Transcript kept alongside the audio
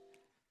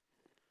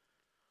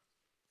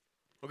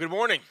Well, good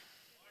morning.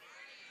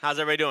 How's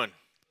everybody doing?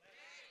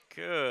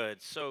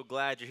 Good. So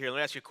glad you're here. Let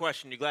me ask you a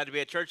question. You glad to be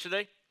at church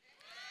today?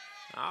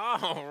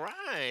 All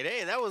right.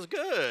 Hey, that was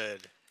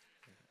good.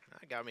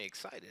 That got me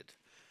excited.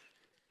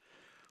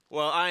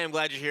 Well, I am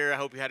glad you're here. I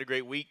hope you had a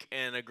great week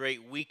and a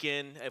great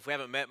weekend. If we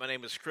haven't met, my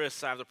name is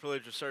Chris. I have the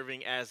privilege of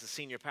serving as the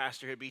senior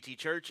pastor here at BT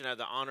Church, and I have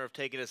the honor of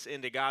taking us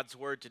into God's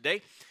Word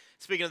today.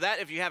 Speaking of that,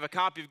 if you have a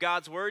copy of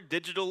God's Word,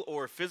 digital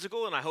or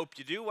physical, and I hope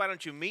you do, why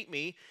don't you meet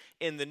me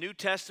in the New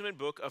Testament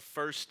book of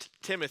First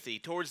Timothy?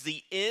 Towards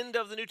the end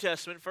of the New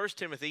Testament, First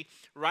Timothy,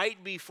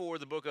 right before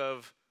the book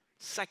of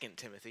Second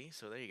Timothy.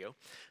 So there you go.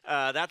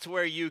 That's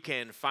where you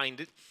can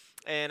find it.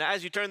 And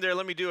as you turn there,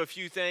 let me do a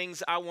few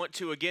things. I want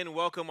to again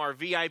welcome our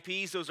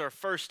VIPs. Those are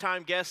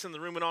first-time guests in the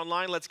room and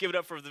online. Let's give it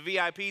up for the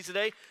VIPs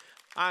today.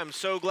 I'm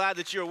so glad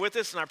that you're with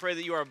us, and I pray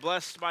that you are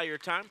blessed by your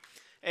time.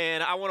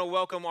 And I want to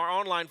welcome our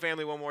online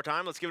family one more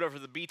time. Let's give it up for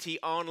the BT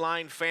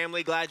Online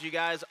family. Glad you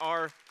guys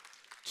are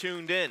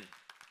tuned in.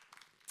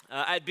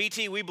 At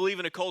BT, we believe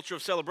in a culture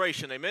of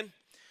celebration. Amen?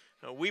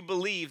 We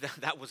believe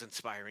that was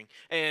inspiring.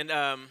 And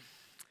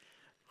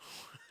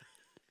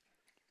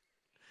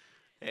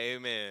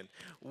amen.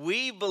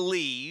 We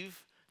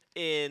believe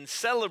in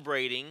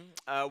celebrating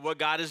what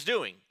God is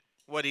doing,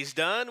 what He's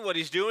done, what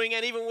He's doing,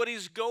 and even what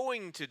He's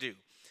going to do.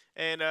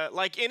 And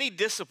like any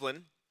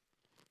discipline,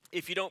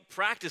 if you don't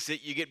practice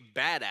it, you get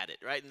bad at it,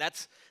 right? And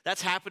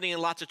that's happening in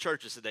lots of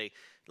churches today.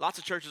 Lots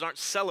of churches aren't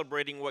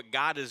celebrating what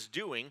God is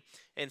doing,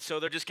 and so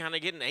they're just kind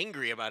of getting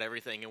angry about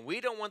everything. And we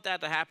don't want that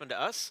to happen to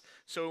us,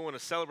 so we want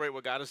to celebrate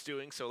what God is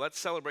doing. So let's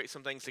celebrate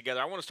some things together.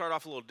 I want to start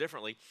off a little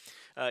differently.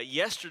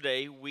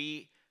 Yesterday,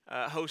 we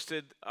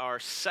hosted our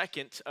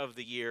second of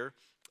the year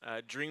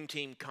Dream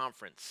Team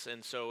Conference.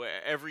 And so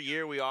every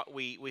year we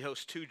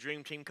host two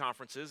Dream Team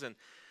conferences. And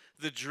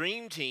the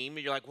Dream Team,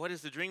 you're like, what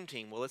is the Dream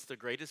Team? Well, it's the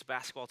greatest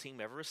basketball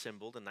team ever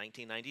assembled in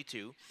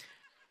 1992.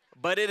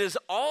 But it is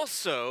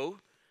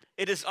also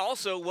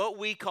what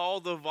we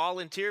call the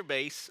volunteer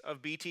base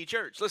of BT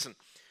Church. Listen,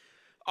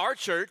 our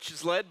church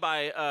is led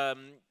by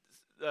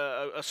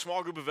a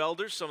small group of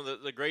elders, some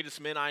of the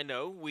greatest men I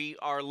know. We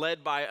are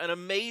led by an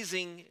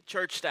amazing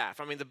church staff.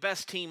 I mean, the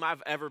best team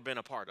I've ever been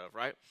a part of,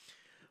 right?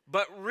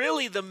 But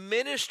really, the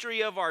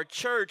ministry of our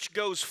church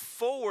goes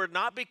forward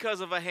not because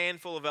of a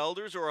handful of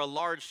elders or a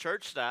large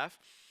church staff.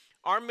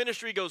 Our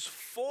ministry goes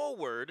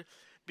forward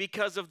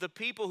because of the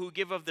people who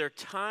give of their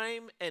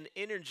time and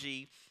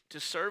energy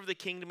to serve the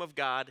kingdom of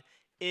God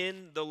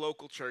in the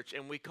local church.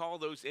 And we call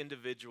those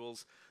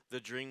individuals the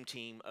Dream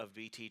Team of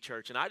BT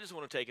Church. And I just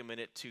want to take a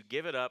minute to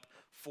give it up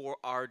for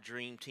our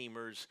Dream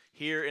Teamers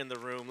here in the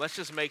room. Let's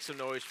just make some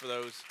noise for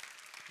those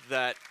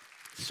that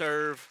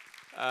serve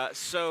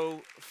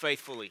so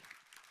faithfully.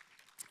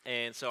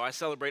 And so I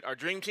celebrate our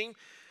Dream Team.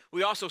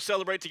 We also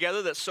celebrate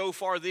together that so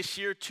far this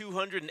year,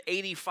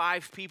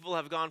 285 people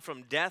have gone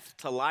from death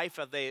to life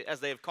as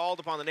they have called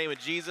upon the name of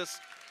Jesus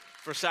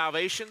for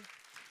salvation.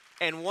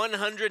 And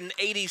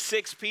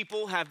 186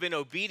 people have been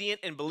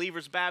obedient in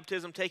believers'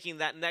 baptism, taking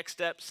that next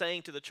step,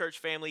 saying to the church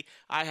family,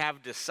 I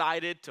have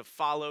decided to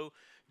follow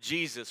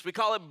Jesus. We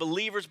call it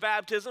believers'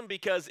 baptism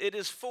because it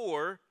is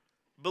for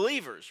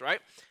believers, right?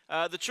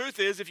 The truth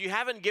is, if you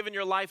haven't given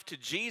your life to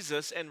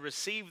Jesus and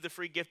received the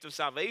free gift of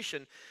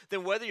salvation,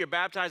 then whether you're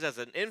baptized as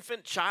an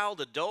infant,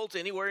 child, adult,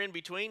 anywhere in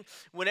between,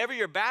 whenever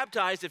you're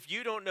baptized, if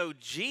you don't know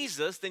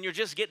Jesus, then you're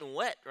just getting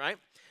wet, right?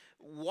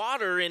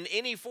 Water in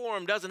any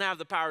form doesn't have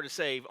the power to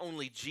save,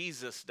 only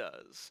Jesus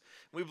does.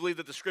 We believe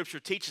that the scripture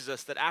teaches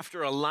us that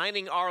after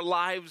aligning our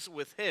lives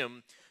with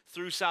Him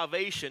through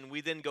salvation,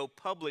 we then go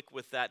public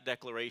with that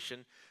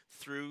declaration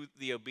through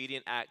the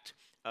obedient act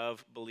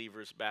of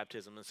believers'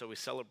 baptism. And so we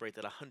celebrate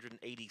that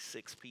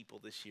 186 people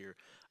this year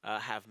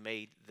have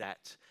made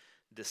that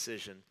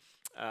decision.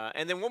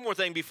 And then one more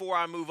thing before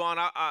I move on,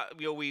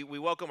 we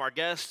welcome our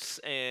guests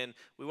and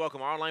we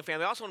welcome our online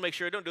family. I also want to make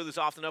sure I don't do this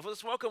often enough.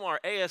 Let's welcome our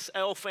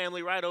ASL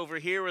family right over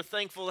here. We're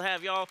thankful to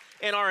have y'all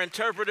and our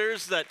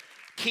interpreters that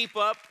keep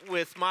up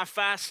with my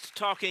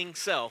fast-talking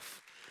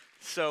self.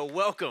 So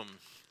welcome.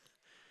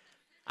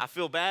 I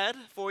feel bad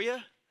for you,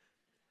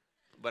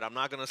 but I'm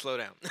not going to slow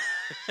down.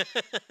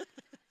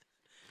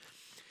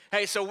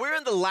 Hey, so we're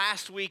in the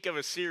last week of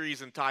a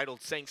series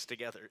entitled Saints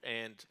Together,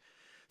 and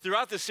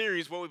throughout this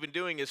series, what we've been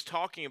doing is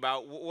talking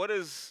about what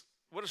does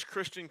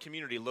Christian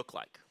community look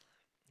like?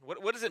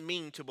 What does it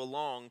mean to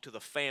belong to the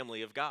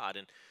family of God?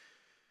 And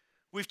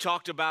we've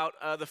talked about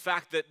the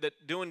fact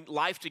that doing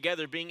life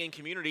together, being in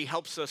community,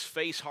 helps us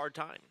face hard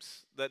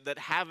times, that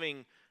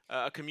having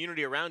a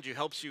community around you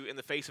helps you in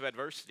the face of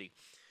adversity.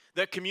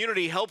 That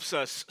community helps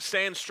us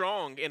stand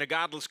strong in a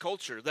godless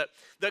culture.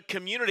 That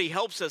community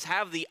helps us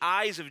have the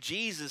eyes of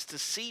Jesus to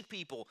see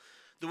people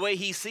the way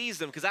He sees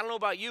them. Because I don't know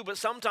about you, but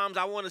sometimes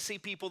I want to see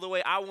people the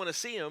way I want to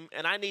see them,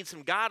 and I need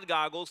some God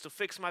goggles to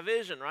fix my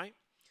vision, right?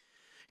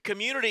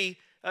 Community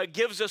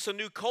gives us a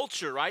new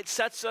culture, right?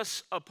 Sets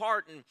us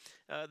apart, and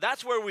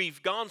that's where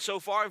we've gone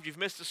so far. If you've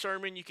missed a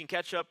sermon, you can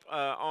catch up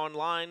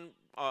online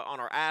on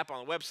our app,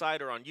 on the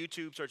website, or on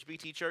YouTube. Search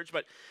BT Church.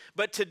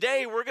 But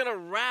today we're going to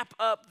wrap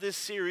up this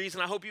series,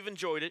 and I hope you've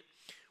enjoyed it.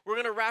 We're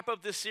going to wrap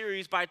up this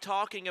series by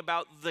talking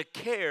about the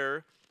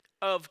care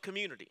of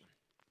community.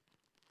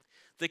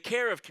 The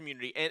care of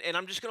community. And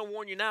I'm just going to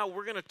warn you now,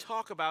 we're going to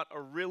talk about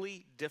a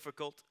really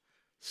difficult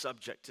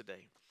subject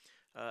today.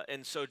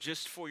 And so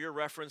just for your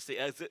reference, the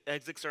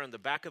exits are in the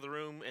back of the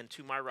room and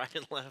to my right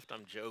and left.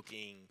 I'm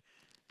joking.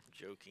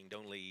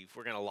 Don't leave.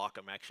 We're going to lock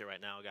them actually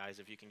right now, guys,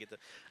 if you can get the...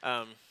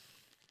 No,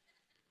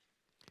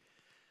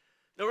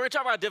 we're going to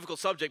talk about a difficult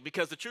subject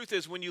because the truth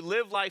is when you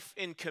live life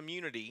in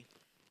community,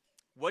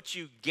 what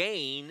you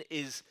gain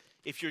is,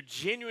 if you're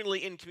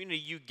genuinely in community,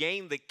 you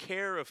gain the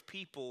care of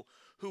people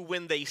who,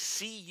 when they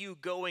see you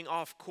going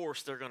off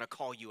course, they're going to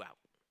call you out.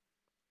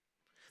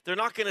 They're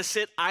not going to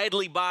sit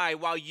idly by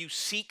while you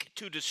seek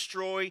to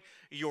destroy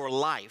your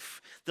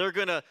life. They're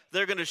going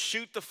to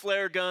shoot the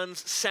flare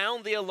guns,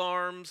 sound the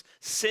alarms,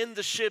 send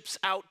the ships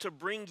out to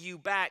bring you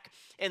back.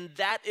 And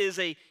that is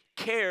a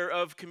care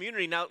of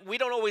community. Now, we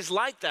don't always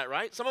like that,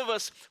 right? Some of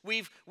us,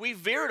 we've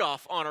veered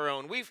off on our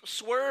own. We've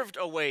swerved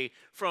away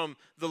from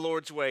the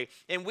Lord's way.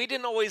 And we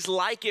didn't always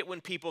like it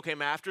when people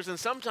came after us, and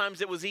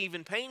sometimes it was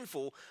even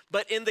painful.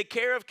 But in the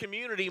care of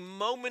community,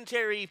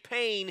 momentary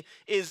pain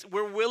is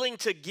we're willing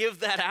to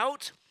give that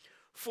out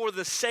for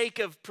the sake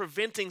of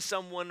preventing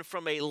someone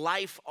from a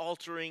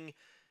life-altering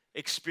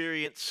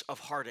experience of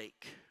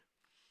heartache.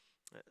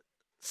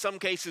 Some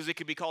cases it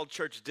could be called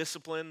church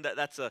discipline.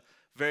 That's a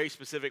very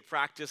specific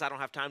practice. I don't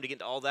have time to get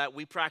into all that.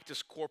 We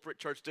practice corporate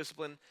church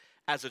discipline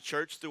as a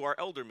church through our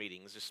elder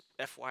meetings, just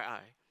FYI.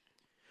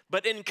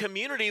 But in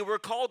community, we're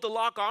called to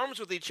lock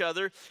arms with each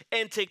other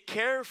and to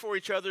care for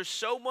each other,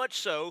 so much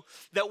so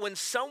that when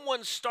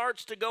someone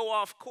starts to go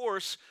off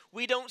course,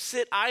 we don't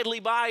sit idly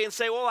by and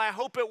say, well, I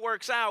hope it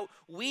works out.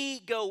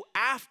 We go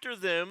after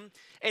them,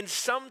 and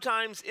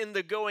sometimes in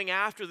the going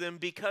after them,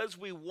 because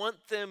we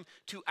want them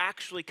to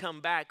actually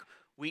come back,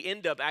 we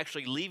end up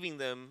actually leaving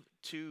them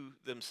to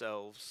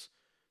themselves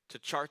to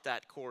chart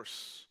that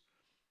course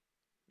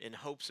in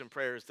hopes and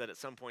prayers that at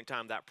some point in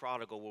time that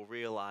prodigal will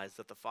realize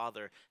that the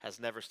Father has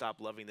never stopped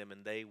loving them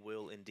and they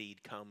will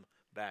indeed come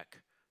back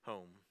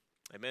home.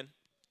 Amen?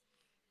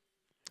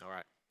 All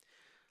right.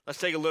 Let's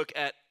take a look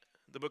at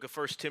the book of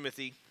 1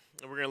 Timothy,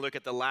 and we're going to look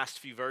at the last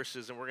few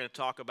verses, and we're going to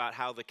talk about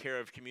how the care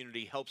of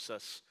community helps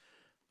us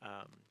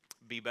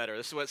be better.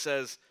 This is what it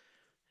says,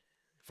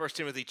 1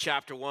 Timothy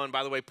chapter 1.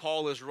 By the way,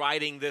 Paul is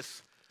writing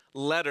this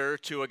letter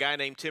to a guy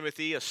named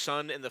Timothy, a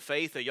son in the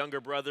faith, a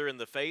younger brother in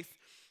the faith.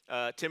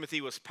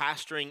 Timothy was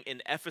pastoring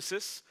in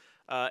Ephesus.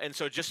 And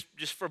so just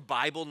for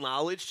Bible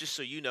knowledge, just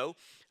so you know,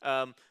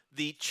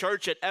 the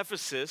church at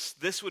Ephesus,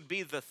 this would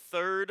be the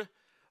third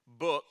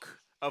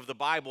book of the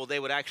Bible they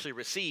would actually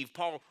receive.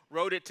 Paul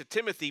wrote it to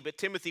Timothy, but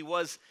Timothy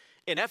was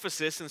in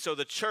Ephesus, and so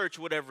the church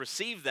would have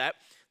received that.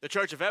 The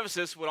church of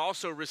Ephesus would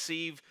also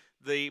receive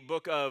the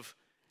book of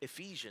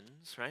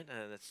Ephesians, right?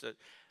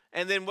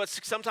 And then what's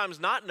sometimes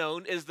not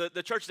known is the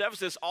church of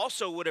Ephesus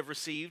also would have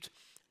received,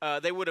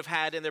 they would have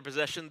had in their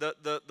possession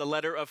the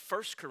letter of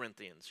 1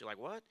 Corinthians. You're like,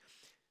 what?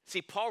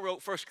 See, Paul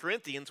wrote 1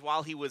 Corinthians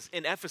while he was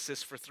in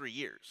Ephesus for 3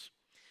 years.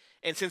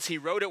 And since he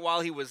wrote it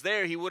while he was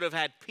there, he would have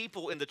had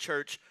people in the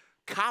church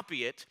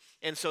copy it.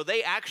 And so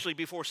they actually,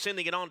 before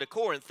sending it on to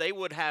Corinth, they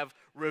would have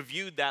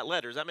reviewed that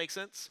letter. Does that make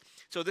sense?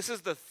 So this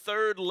is the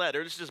third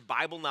letter. This is just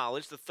Bible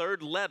knowledge. The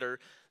third letter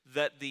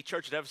that the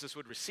church at Ephesus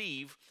would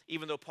receive,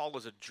 even though Paul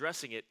was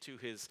addressing it to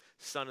his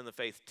son in the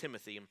faith,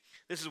 Timothy. And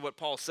this is what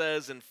Paul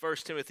says in 1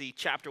 Timothy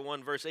chapter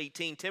 1, verse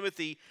 18.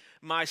 Timothy,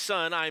 my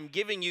son, I am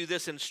giving you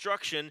this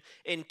instruction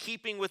in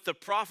keeping with the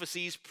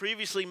prophecies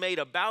previously made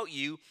about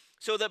you,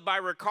 so that by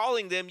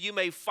recalling them you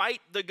may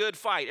fight the good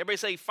fight. Everybody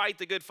say, fight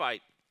the good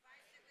fight.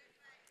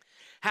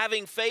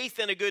 Having faith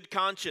and a good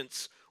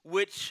conscience,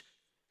 which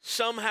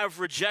some have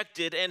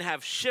rejected and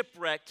have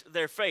shipwrecked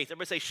their faith.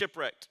 Everybody say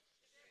shipwrecked.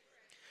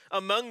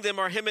 Among them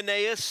are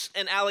Hymenaeus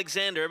and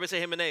Alexander. Everybody say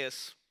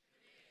Hymenaeus.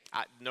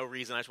 No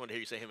reason. I just wanted to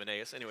hear you say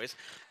Hymenaeus. Anyways.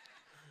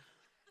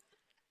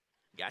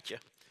 Gotcha.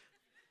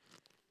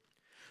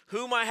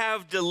 Whom I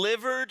have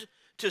delivered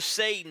to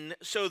Satan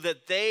so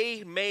that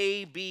they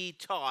may be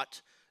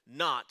taught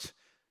not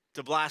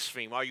to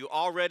blaspheme. Are you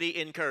already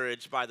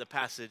encouraged by the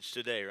passage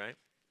today, right?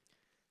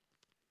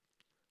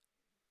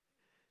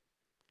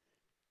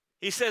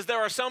 He says there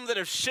are some that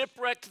have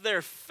shipwrecked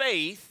their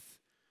faith.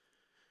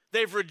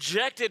 They've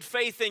rejected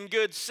faith in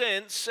good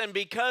sense, and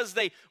because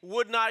they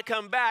would not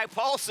come back,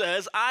 Paul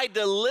says, I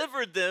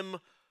delivered them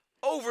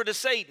over to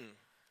Satan.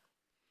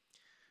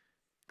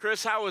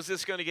 Chris, how is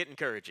this going to get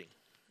encouraging?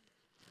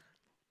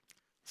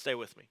 Stay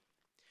with me.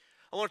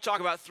 I want to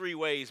talk about 3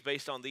 ways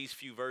based on these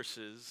few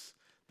verses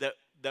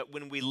that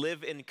when we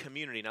live in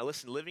community. Now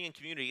listen, living in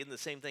community isn't the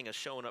same thing as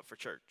showing up for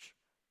church.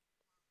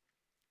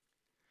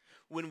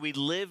 When we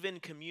live in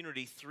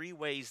community, 3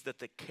 ways that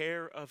the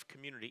care of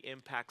community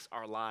impacts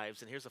our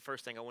lives. And here's the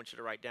first thing I want you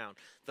to write down.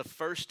 The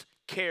first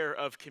care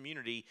of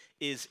community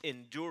is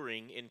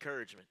enduring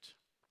encouragement.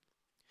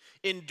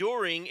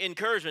 enduring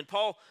encouragement.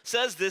 Paul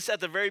says this at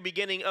the very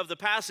beginning of the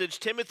passage.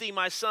 Timothy,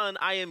 my son,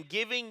 I am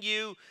giving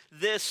you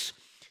this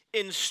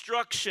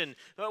instruction.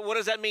 What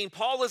does that mean?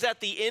 Paul is at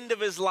the end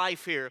of his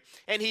life here,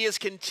 and he is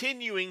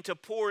continuing to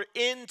pour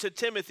into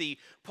Timothy.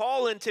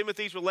 Paul and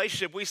Timothy's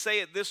relationship, we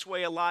say it this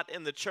way a lot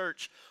in the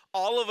church.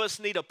 All of us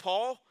need a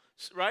Paul,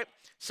 right?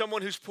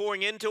 Someone who's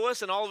pouring into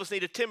us, and all of us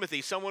need a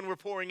Timothy, someone we're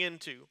pouring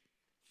into.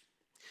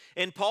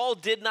 And Paul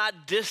did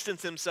not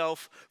distance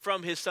himself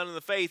from his son in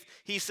the faith.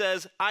 He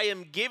says, I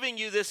am giving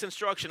you this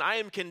instruction. I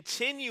am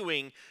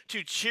continuing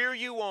to cheer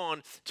you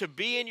on, to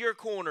be in your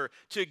corner,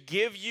 to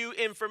give you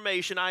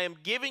information. I am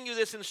giving you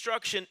this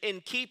instruction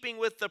in keeping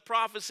with the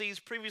prophecies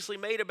previously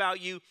made about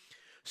you,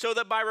 so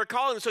that by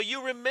recalling, so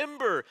you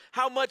remember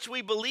how much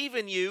we believe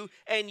in you,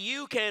 and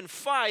you can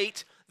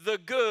fight the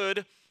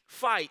good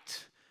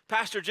fight.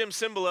 Pastor Jim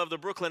Cymbala of the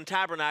Brooklyn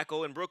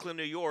Tabernacle in Brooklyn,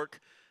 New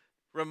York,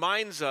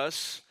 reminds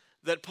us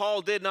that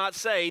Paul did not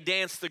say,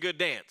 dance the good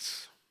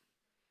dance.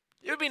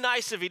 It would be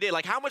nice if he did.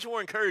 Like, how much more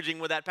encouraging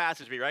would that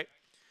passage be, right?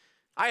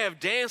 I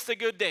have danced the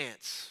good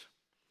dance.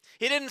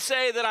 He didn't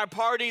say that I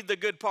partied the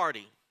good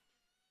party.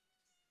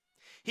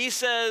 He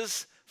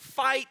says,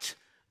 fight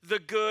the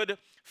good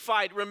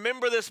fight.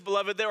 Remember this,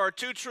 beloved, there are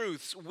two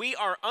truths. We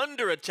are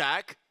under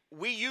attack.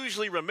 We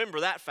usually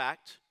remember that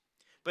fact.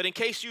 But in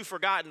case you've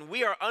forgotten,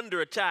 we are under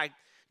attack.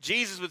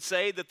 Jesus would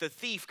say that the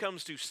thief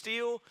comes to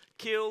steal,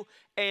 kill,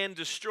 and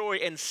destroy.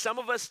 And some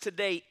of us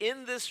today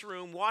in this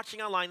room,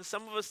 watching online,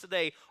 some of us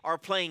today are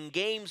playing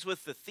games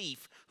with the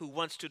thief who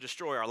wants to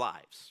destroy our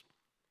lives.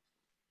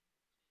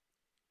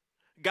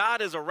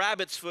 God is a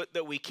rabbit's foot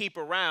that we keep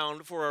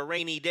around for a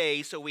rainy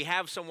day so we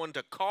have someone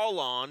to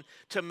call on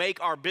to make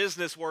our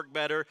business work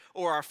better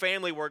or our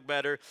family work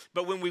better.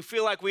 But when we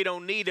feel like we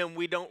don't need him,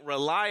 we don't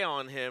rely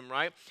on him,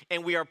 right?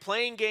 And we are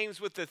playing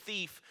games with the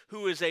thief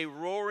who is a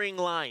roaring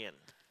lion.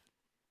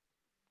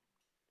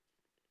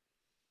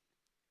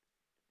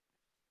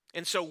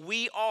 And so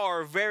we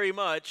are very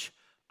much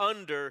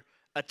under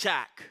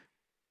attack.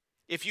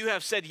 If you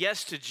have said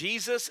yes to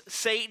Jesus,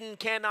 Satan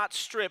cannot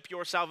strip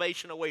your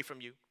salvation away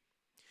from you.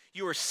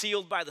 You are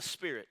sealed by the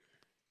Spirit.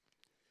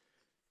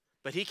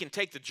 But he can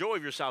take the joy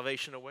of your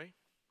salvation away.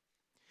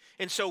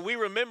 And so we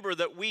remember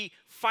that we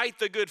fight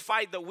the good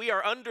fight, that we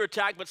are under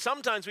attack, but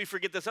sometimes we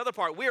forget this other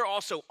part. We are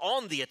also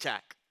on the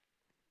attack.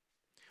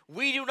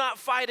 We do not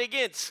fight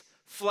against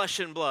flesh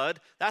and blood.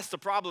 That's the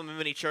problem in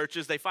many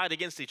churches. They fight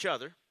against each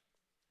other.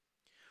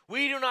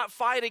 We do not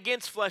fight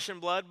against flesh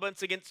and blood,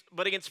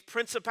 but against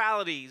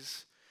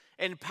principalities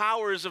and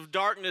powers of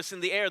darkness in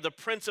the air, the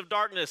prince of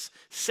darkness,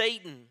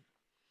 Satan.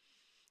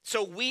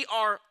 So we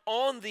are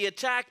on the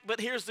attack, but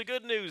here's the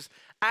good news.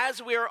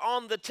 As we are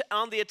on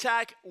the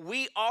attack,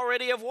 we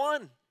already have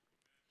won.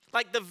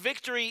 Like the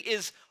victory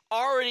is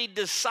already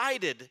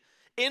decided.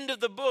 End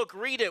of the book,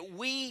 read it.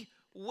 We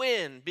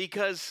win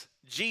because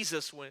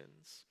Jesus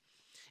wins.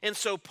 And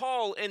so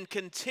Paul, in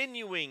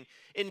continuing,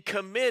 in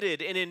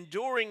committed, in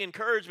enduring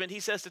encouragement,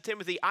 he says to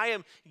Timothy, I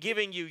am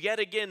giving you yet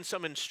again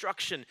some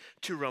instruction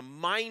to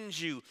remind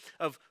you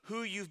of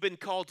who you've been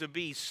called to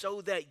be so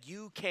that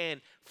you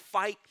can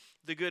fight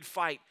the good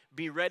fight,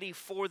 be ready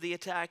for the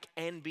attack,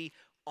 and be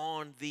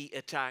on the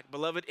attack.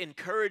 Beloved,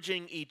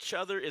 encouraging each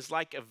other is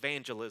like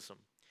evangelism.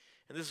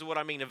 And this is what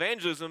I mean.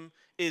 Evangelism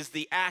is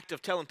the act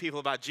of telling people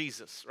about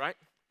Jesus, right?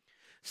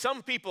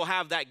 Some people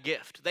have that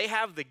gift. They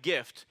have the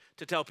gift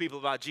to tell people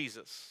about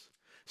Jesus.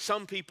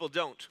 Some people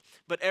don't.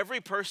 But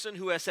every person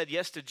who has said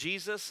yes to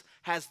Jesus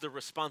has the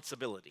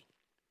responsibility.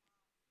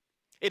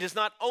 It is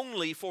not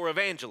only for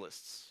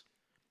evangelists.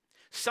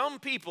 Some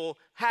people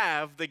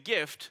have the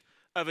gift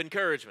of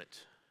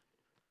encouragement.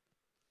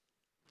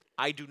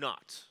 I do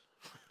not.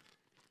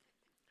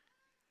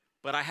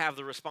 But I have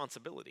the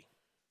responsibility.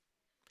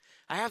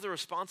 I have the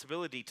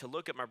responsibility to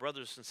look at my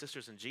brothers and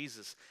sisters in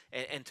Jesus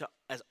and to,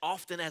 as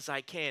often as I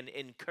can,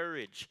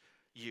 encourage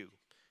you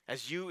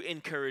as you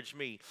encourage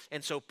me.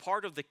 And so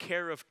part of the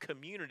care of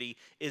community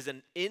is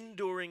an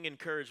enduring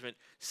encouragement,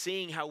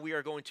 seeing how we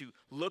are going to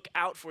look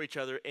out for each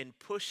other and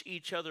push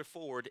each other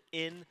forward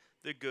in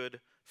the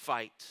good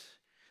fight.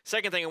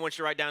 Second thing I want you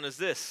to write down is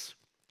this: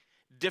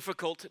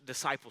 difficult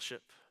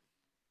discipleship.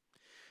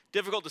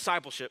 Difficult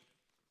discipleship.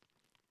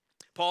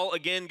 Paul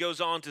again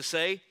goes on to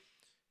say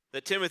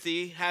that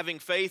Timothy, having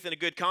faith and a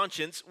good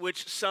conscience,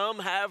 which some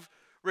have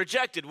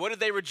rejected. What did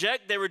they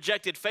reject? They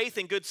rejected faith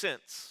and good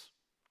sense.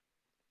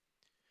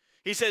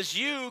 He says,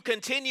 you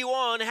continue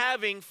on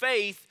having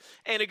faith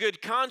and a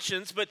good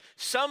conscience, but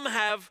some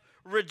have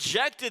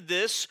rejected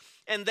this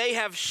and they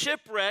have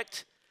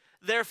shipwrecked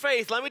their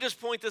faith. Let me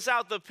just point this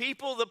out. The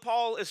people that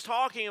Paul is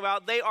talking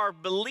about, they are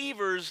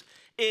believers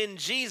in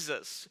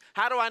Jesus.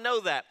 How do I know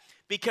that?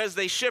 Because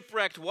they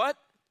shipwrecked what?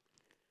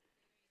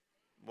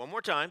 One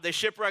more time. They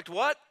shipwrecked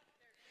what?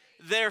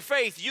 Their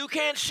faith. You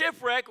can't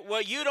shipwreck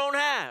what you don't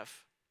have.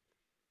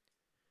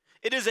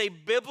 It is a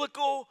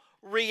biblical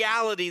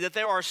reality that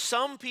there are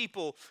some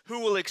people who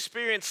will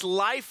experience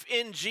life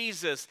in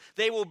Jesus.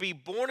 They will be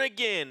born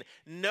again,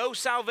 know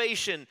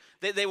salvation.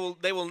 They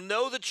will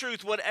know the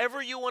truth.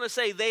 Whatever you want to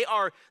say,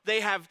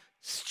 they have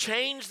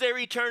change their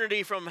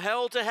eternity from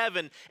hell to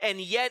heaven, and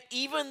yet,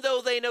 even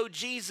though they know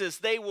Jesus,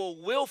 they will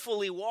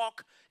willfully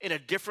walk in a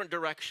different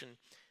direction,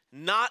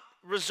 not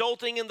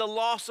resulting in the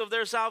loss of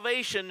their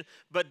salvation,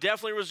 but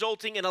definitely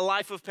resulting in a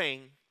life of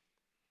pain.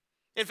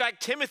 In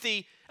fact,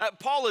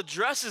 Paul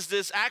addresses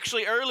this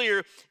actually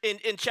earlier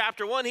in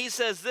chapter 1. He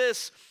says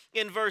this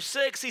in verse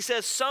 6. He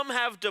says, some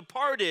have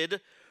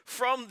departed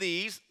from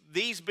these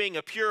being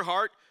a pure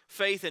heart,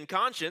 faith, and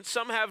conscience.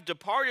 Some have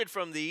departed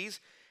from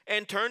these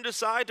and turned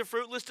aside to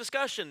fruitless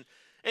discussion.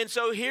 And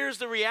so here's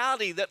the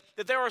reality that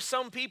there are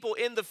some people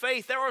in the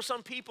faith, there are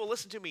some people,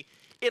 listen to me,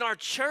 in our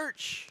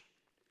church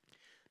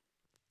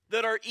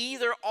that are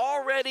either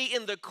already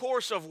in the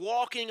course of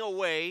walking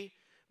away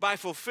by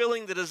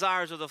fulfilling the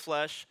desires of the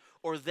flesh,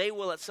 or they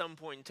will at some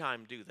point in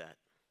time do that.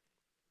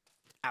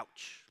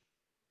 Ouch.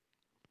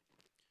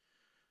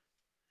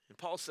 And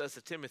Paul says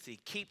to Timothy,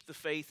 keep the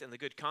faith and the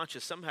good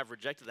conscience. Some have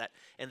rejected that,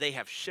 and they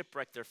have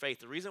shipwrecked their faith.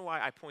 The reason why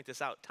I point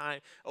this out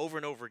time over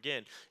and over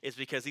again is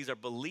because these are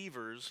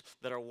believers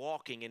that are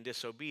walking in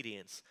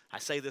disobedience. I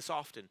say this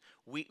often.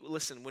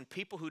 Listen, when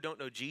people who don't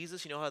know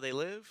Jesus, you know how they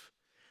live?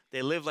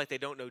 They live like they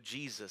don't know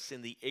Jesus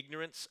in the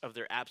ignorance of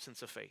their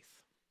absence of faith.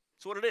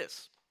 That's what it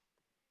is.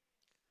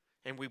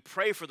 And we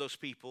pray for those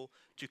people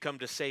to come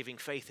to saving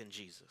faith in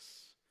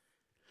Jesus.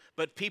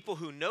 But people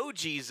who know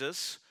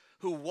Jesus,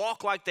 who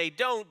walk like they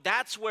don't,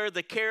 that's where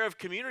the care of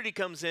community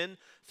comes in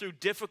through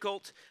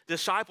difficult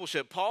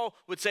discipleship. Paul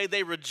would say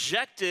they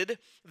rejected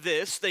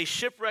this. They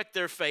shipwrecked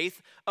their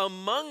faith.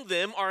 Among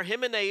them are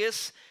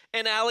Hymenaeus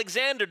and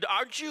Alexander.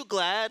 Aren't you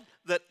glad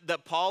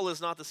that Paul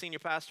is not the senior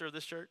pastor of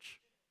this church?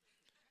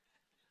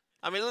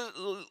 I mean,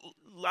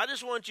 I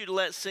just want you to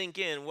let sink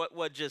in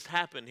what just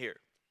happened here.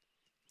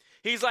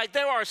 He's like,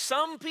 there are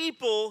some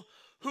people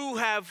who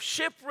have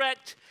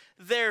shipwrecked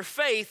their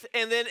faith,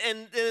 and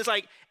it's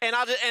like, and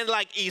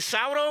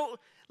Isauro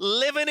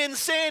living in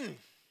sin,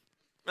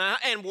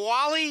 and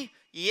Wally,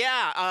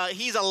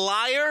 he's a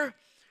liar,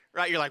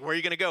 right? You're like, where are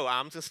you gonna go?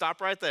 I'm just gonna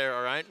stop right there,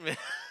 all right?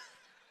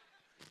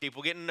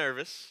 People getting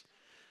nervous,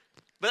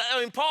 but I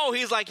mean, Paul,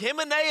 he's like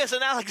Hymenaeus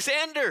and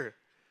Alexander.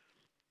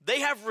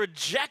 They have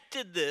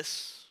rejected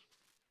this.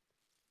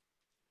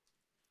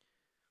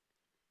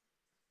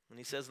 And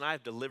he says, and I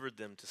have delivered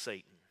them to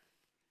Satan.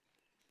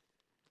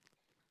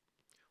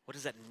 What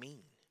does that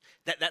mean?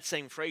 That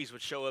same phrase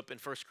would show up in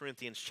 1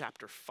 Corinthians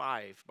chapter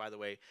 5, by the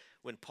way,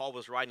 when Paul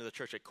was writing to the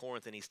church at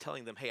Corinth, and he's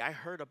telling them, hey, I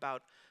heard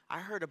about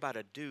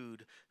a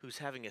dude who's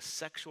having a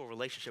sexual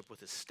relationship with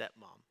his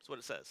stepmom. That's what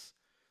it says.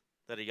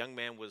 That a young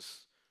man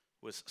was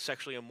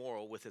sexually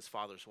immoral with his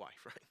father's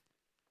wife, right?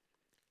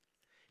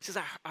 He says,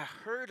 I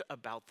heard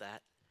about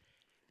that.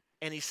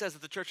 And he says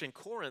that the church in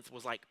Corinth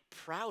was like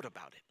proud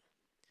about it.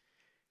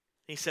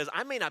 He says,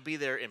 I may not be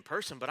there in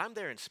person, but I'm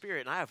there in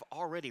spirit, and I have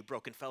already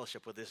broken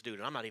fellowship with this dude,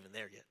 and I'm not even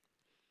there yet.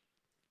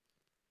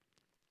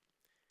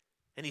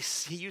 And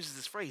he uses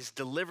this phrase,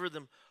 deliver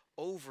them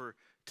over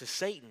to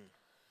Satan.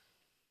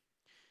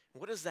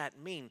 What does that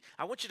mean?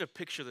 I want you to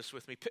picture this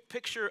with me.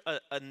 Picture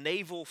a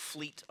naval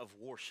fleet of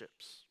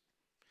warships.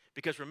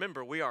 Because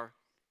remember, we are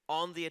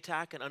on the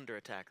attack and under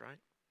attack, right?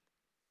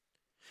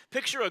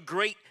 Picture a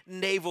great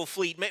naval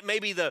fleet,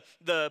 maybe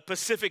the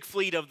Pacific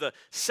Fleet of the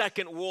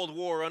Second World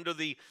War under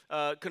the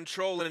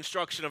control and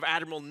instruction of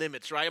Admiral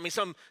Nimitz, right? I mean,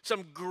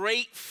 some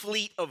great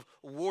fleet of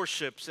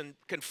warships. And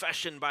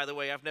confession, by the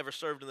way, I've never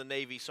served in the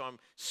Navy, so I'm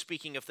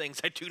speaking of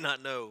things I do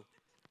not know.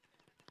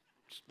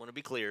 Just want to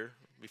be clear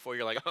before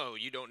you're like, oh,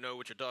 you don't know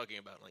what you're talking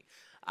about. Like,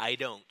 I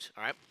don't,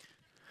 all right?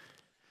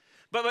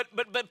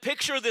 But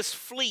picture this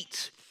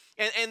fleet.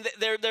 And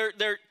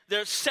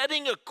they're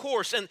setting a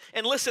course.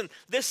 And listen,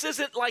 this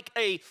isn't like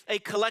a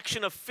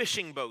collection of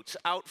fishing boats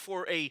out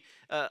for a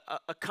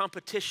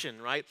competition,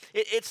 right?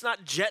 It's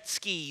not jet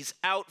skis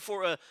out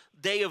for a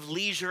day of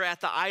leisure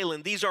at the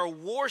island. These are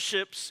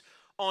warships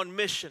on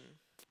mission.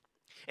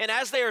 And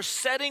as they are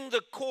setting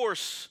the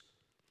course,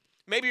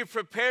 maybe you're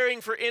preparing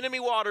for enemy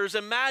waters,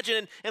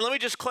 imagine, and let me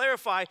just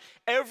clarify,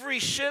 every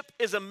ship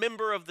is a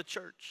member of the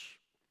church.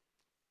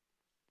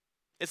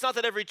 It's not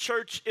that every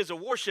church is a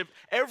warship.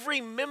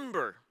 Every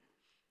member,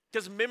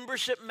 because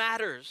membership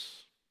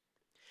matters.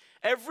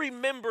 Every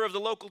member of the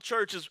local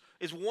church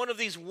is one of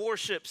these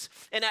warships.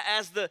 And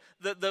as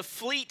the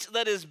fleet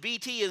that is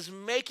BT is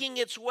making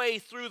its way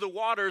through the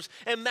waters,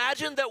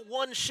 imagine that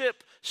one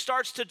ship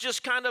starts to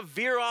just kind of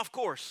veer off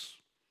course.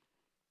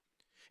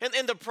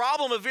 And the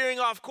problem of veering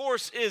off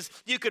course is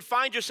you could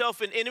find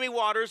yourself in enemy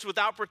waters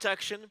without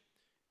protection.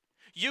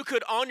 You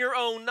could on your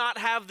own not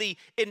have the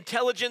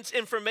intelligence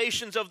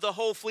informations of the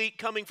whole fleet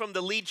coming from the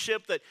lead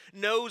ship that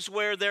knows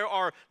where there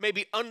are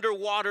maybe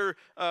underwater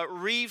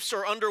reefs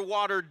or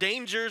underwater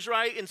dangers,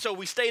 right? And so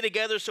we stay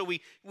together, so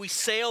we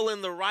sail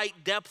in the right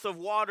depth of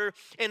water.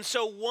 And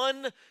so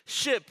one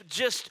ship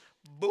just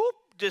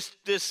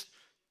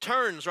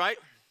turns, right?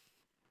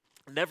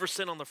 Never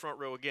sit on the front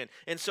row again.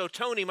 And so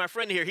Tony, my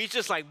friend here, he's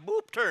just like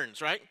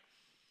turns, right?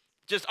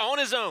 Just on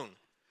his own.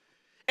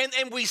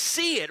 And we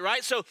see it,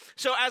 right? So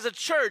as a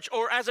church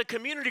or as a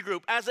community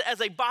group, as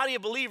a body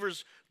of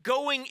believers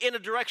going in a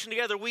direction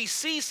together, we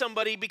see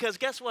somebody, because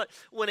guess what?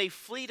 When a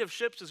fleet of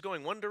ships is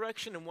going one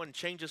direction and one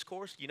changes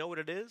course, you know what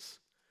it is?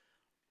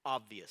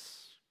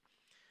 Obvious.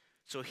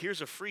 So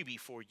here's a freebie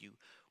for you.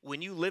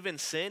 When you live in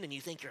sin and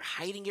you think you're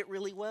hiding it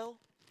really well,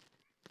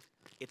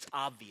 it's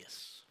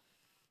obvious.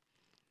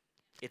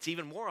 It's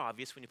even more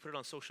obvious when you put it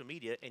on social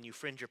media and you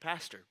friend your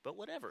pastor, but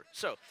whatever.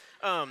 So,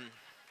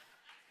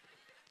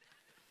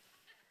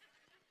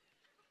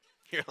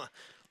 you're like,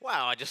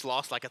 wow, I just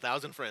lost like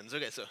 1,000 friends.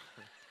 Okay, so.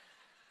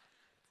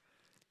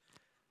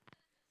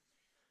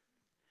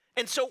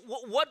 And so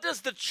what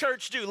does the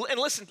church do? And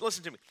listen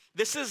to me.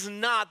 This is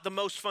not the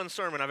most fun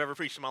sermon I've ever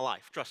preached in my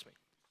life, trust me.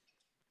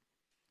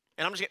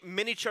 And I'm just kidding,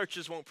 many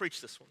churches won't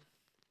preach this one.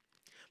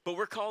 But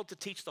we're called to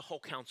teach the whole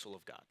counsel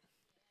of God.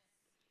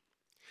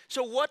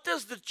 So what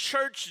does the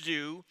church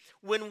do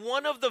when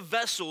one of the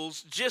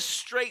vessels just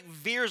straight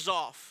veers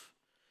off?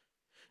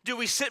 Do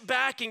we sit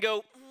back and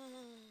go,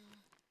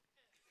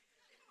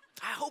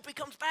 I hope he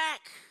comes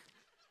back?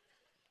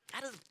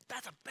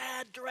 That's a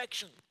bad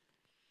direction.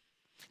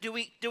 Do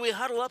we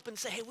huddle up and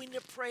say, hey, we need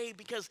to pray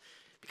because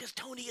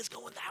Tony is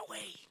going that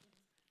way?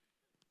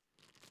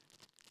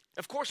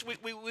 Of course,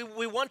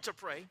 we want to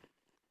pray.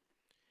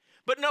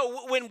 But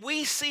no, when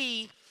we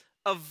see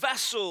a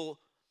vessel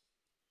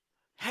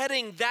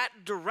heading that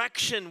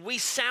direction, we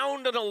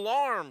sound an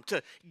alarm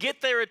to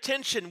get their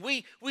attention.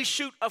 We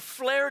shoot a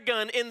flare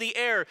gun in the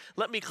air.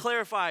 Let me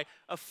clarify,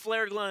 a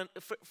flare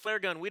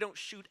gun, we don't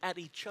shoot at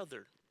each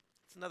other.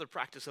 It's another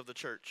practice of the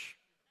church.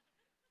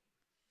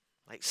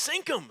 Like,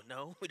 sink them.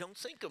 No, we don't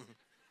sink them.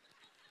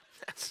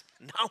 That's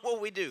not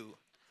what we do.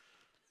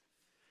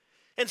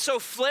 And so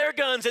flare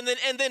guns, and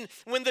then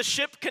when the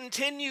ship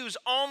continues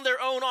on their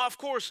own off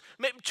course,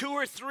 maybe 2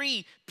 or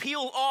 3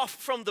 peel off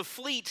from the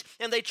fleet,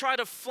 and they try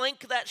to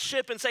flank that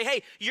ship and say,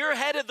 hey, you're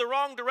headed the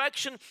wrong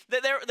direction,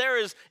 that there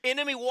is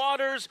enemy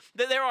waters,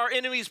 that there are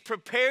enemies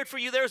prepared for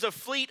you, there's a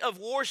fleet of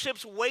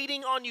warships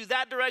waiting on you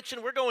that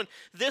direction, we're going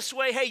this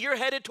way, hey, you're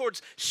headed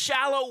towards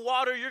shallow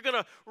water, you're going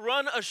to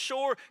run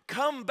ashore,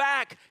 come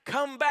back,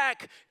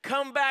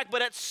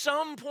 but at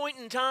some point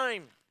in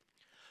time,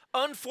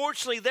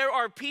 unfortunately, there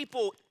are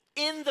people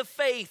in the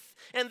faith,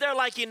 and they're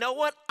like, you know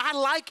what? I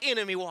like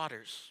enemy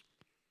waters.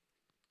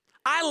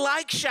 I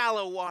like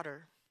shallow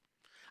water.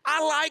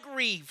 I like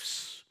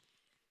reefs.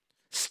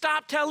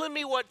 Stop telling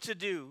me what to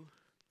do.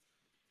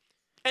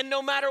 And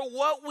no matter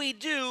what we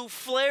do,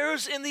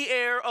 flares in the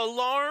air,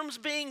 alarms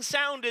being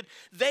sounded,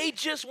 they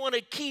just want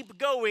to keep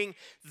going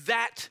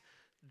that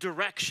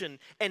direction.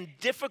 And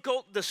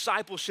difficult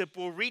discipleship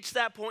will reach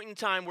that point in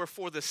time where,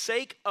 for the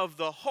sake of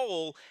the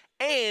whole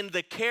and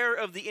the care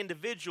of the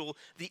individual,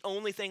 the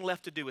only thing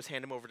left to do is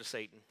hand him over to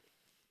Satan.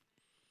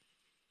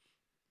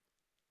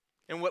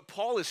 And what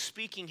Paul is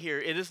speaking here,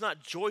 it is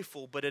not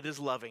joyful, but it is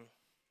loving.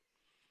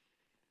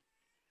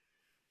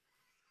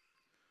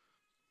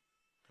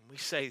 And we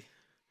say,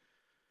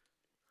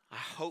 I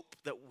hope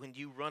that when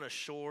you run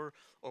ashore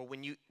or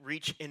when you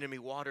reach enemy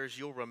waters,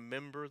 you'll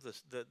remember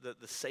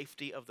the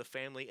safety of the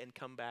family and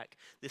come back.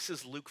 This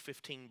is Luke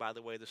 15, by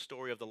the way, the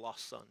story of the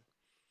lost son.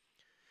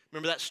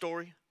 Remember that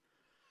story?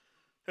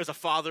 There's a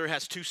father who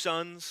has 2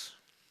 sons.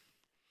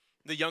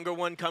 The younger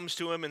one comes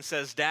to him and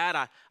says, Dad,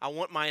 I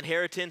want my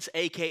inheritance,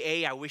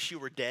 AKA, I wish you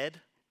were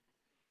dead.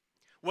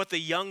 What the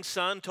young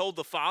son told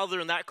the father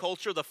in that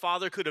culture, the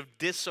father could have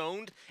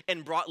disowned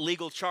and brought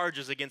legal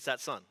charges against that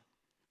son.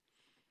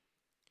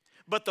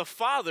 But the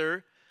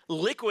father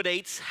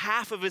liquidates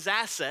half of his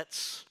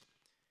assets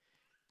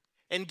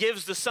and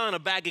gives the son a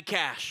bag of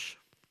cash.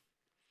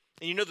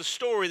 And you know the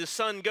story, the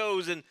son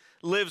goes and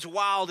lives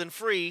wild and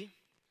free.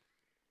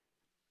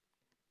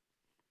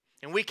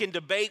 And we can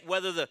debate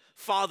whether the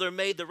father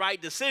made the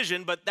right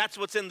decision, but that's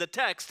what's in the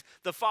text.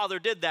 The father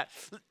did that.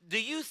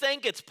 Do you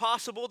think it's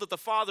possible that the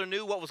father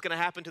knew what was going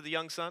to happen to the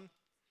young son?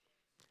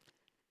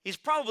 He's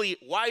probably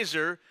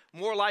wiser,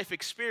 more life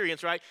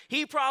experience, right?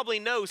 He probably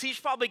knows. He's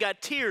probably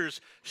got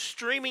tears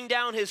streaming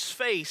down his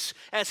face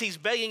as he's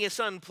begging his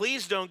son,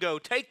 please don't go.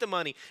 Take the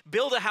money.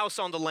 Build a house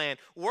on the land.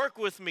 Work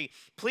with me.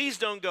 Please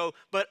don't go.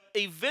 But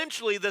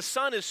eventually the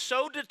son is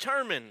so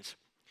determined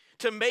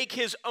to make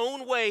his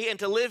own way and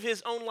to live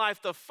his own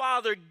life, the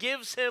father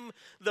gives him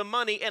the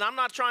money. And I'm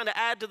not trying to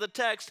add to the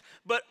text,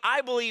 but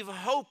I believe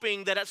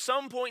hoping that at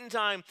some point in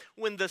time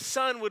when the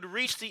son would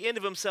reach the end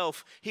of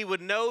himself, he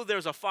would know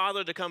there's a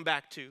father to come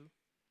back to.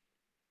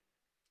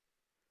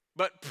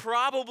 But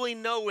probably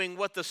knowing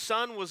what the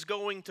son was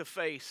going to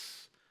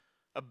face,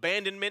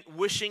 abandonment,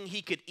 wishing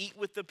he could eat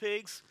with the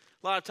pigs.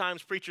 A lot of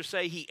times preachers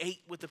say he ate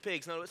with the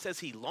pigs. No, it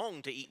says he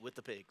longed to eat with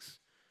the pigs.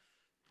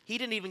 He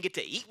didn't even get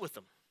to eat with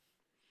them.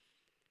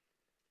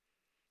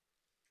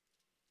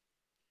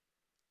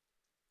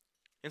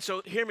 And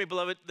so hear me,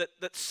 beloved,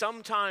 that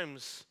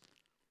sometimes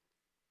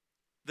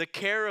the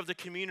care of the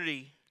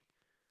community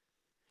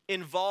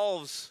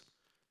involves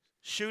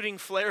shooting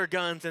flare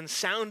guns and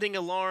sounding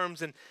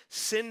alarms and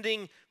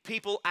sending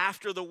people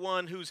after the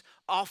one who's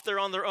off there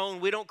on their own.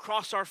 We don't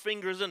cross our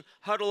fingers and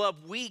huddle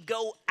up. We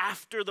go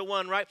after the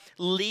one, right?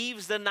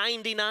 Leaves the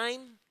 99.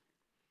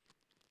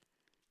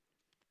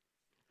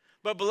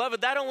 But beloved,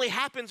 that only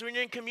happens when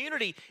you're in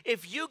community.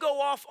 If you go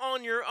off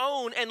on your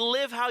own and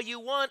live how you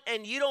want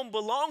and you don't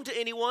belong to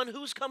anyone,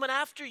 who's coming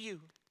after you?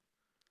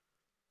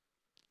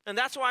 And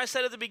that's why I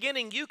said at the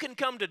beginning, you can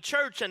come to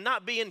church and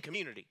not be in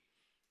community.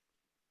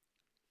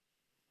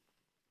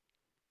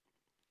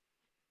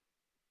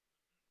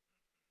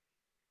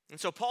 And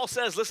so Paul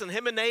says, listen,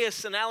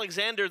 Hymenaeus and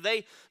Alexander,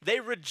 they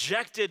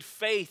rejected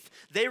faith.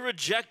 They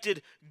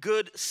rejected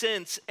good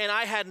sense. And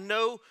I had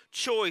no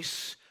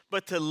choice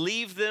but to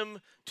leave them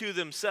to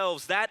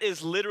themselves. That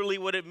is literally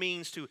what it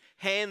means to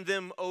hand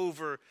them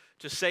over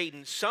to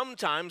Satan.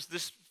 Sometimes,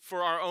 this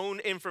for our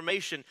own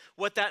information,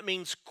 what that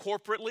means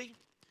corporately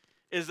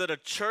is that a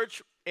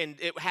church, and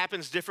it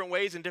happens different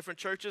ways in different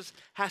churches,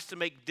 has to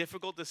make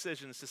difficult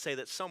decisions to say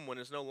that someone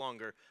is no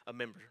longer a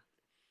member.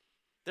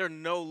 They're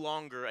no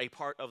longer a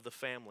part of the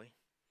family.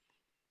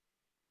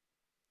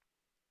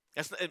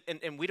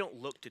 And we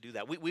don't look to do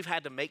that. We've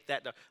had to make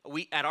that.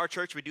 At our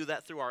church, we do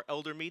that through our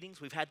elder meetings.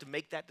 We've had to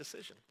make that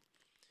decision.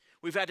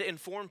 We've had to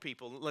inform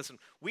people. Listen,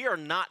 we are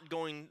not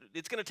going,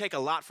 it's going to take a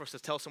lot for us to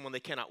tell someone they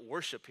cannot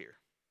worship here,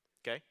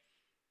 okay?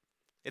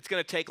 It's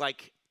going to take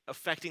like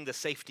affecting the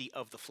safety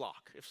of the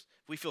flock. If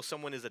we feel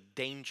someone is a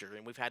danger,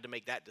 and we've had to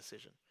make that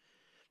decision.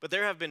 But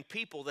there have been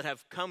people that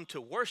have come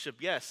to worship,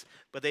 yes,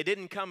 but they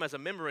didn't come as a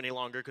member any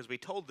longer because we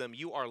told them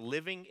you are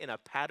living in a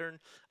pattern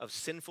of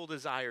sinful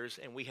desires,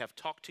 and we have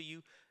talked to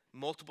you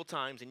multiple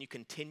times, and you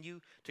continue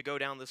to go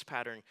down this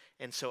pattern.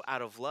 And so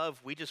out of love,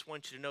 we just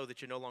want you to know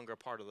that you're no longer a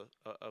part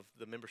of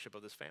the membership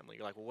of this family.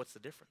 You're like, well, what's the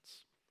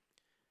difference?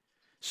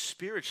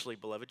 Spiritually,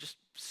 beloved, just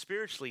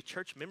spiritually,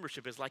 church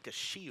membership is like a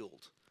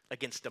shield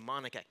against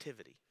demonic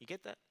activity. You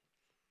get that?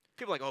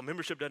 People are like, oh,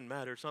 membership doesn't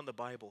matter. It's not in the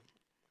Bible.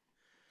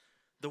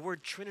 The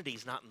word Trinity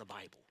is not in the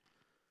Bible.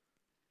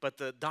 But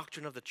the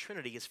doctrine of the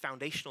Trinity is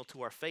foundational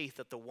to our faith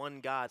that the one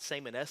God,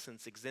 same in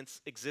essence,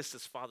 exists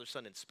as Father,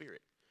 Son, and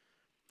Spirit.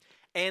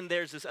 And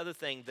there's this other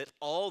thing that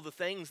all the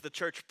things the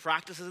church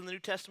practices in the New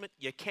Testament,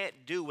 you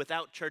can't do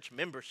without church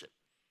membership.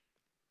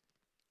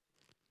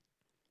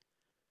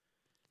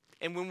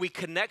 And when we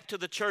connect to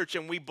the church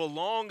and we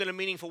belong in a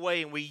meaningful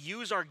way and we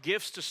use our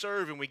gifts to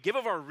serve and we give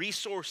of our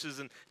resources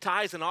and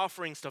tithes and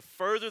offerings to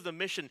further the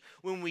mission,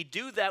 when we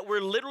do that,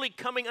 we're literally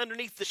coming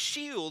underneath the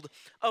shield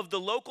of the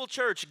local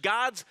church,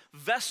 God's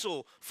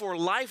vessel for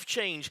life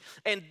change.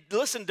 And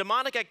listen,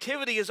 demonic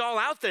activity is all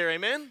out there,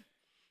 amen?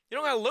 You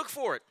don't got to look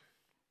for it.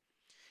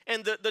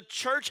 And the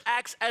church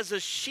acts as a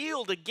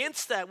shield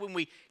against that when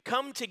we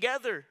come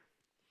together.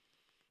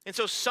 And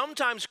so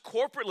sometimes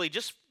corporately,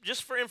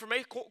 just for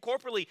information,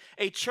 corporately,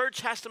 a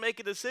church has to make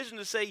a decision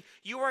to say,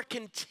 you are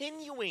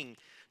continuing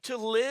to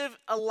live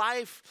a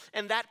life,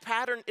 and that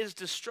pattern is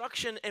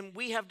destruction, and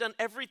we have done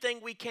everything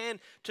we can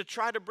to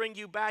try to bring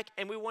you back,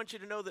 and we want you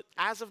to know that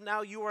as of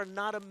now, you are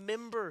not a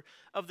member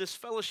of this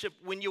fellowship.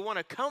 When you want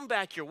to come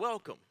back, you're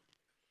welcome.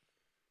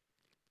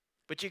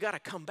 But you got to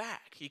come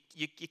back.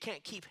 You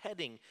can't keep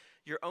heading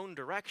your own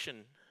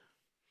direction.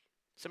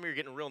 Some of you are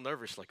getting real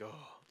nervous, like, oh.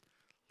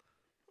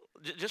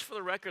 Just for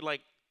the record,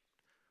 like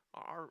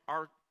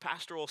our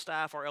pastoral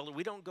staff, our elder,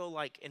 we don't go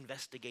like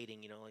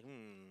investigating, like,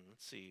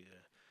 let's see,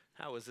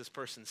 how has this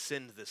person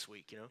sinned this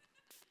week,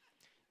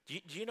 Do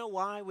you know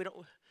why we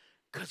don't?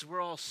 Because we're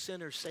all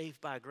sinners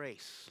saved by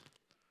grace.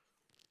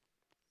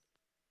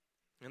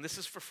 And this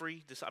is for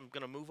free. I'm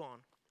going to move on.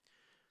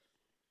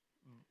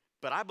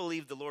 But I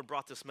believe the Lord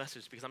brought this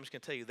message because I'm just going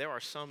to tell you, there are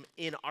some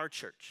in our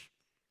church,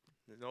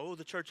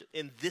 the church,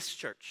 in this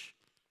church,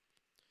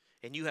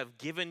 and you have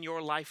given your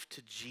life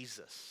to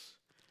Jesus,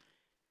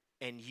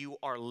 and you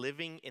are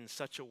living in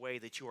such a way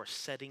that you are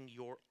setting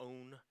your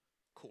own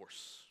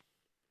course.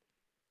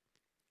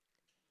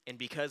 And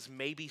because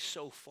maybe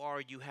so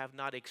far you have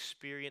not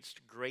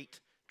experienced great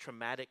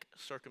traumatic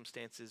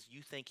circumstances,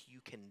 you think you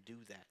can do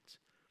that.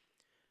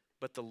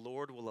 But the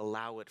Lord will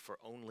allow it for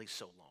only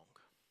so long.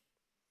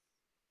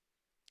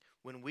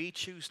 When we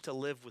choose to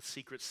live with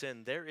secret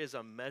sin, there is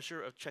a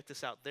measure of, check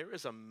this out, there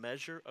is a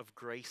measure of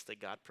grace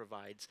that God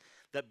provides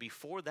that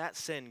before that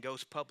sin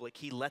goes public,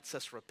 he lets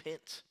us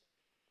repent.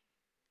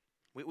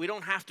 We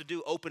don't have to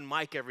do open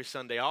mic every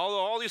Sunday.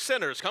 All you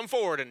sinners, come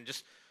forward and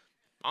just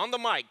on the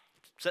mic,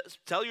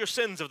 tell your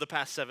sins of the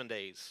past 7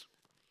 days.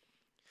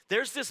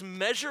 There's this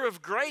measure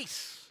of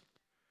grace.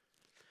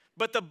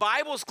 But the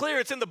Bible's clear.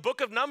 It's in the book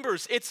of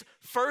Numbers. It's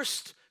 1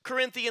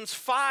 Corinthians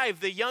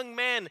 5. The young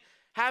man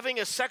having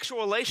a sexual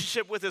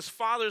relationship with his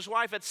father's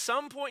wife at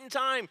some point in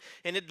time.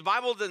 And the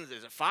Bible doesn't,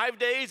 is it 5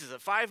 days? Is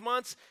it 5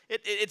 months?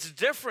 It's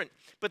different.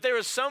 But there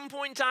is some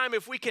point in time,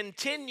 if we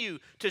continue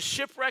to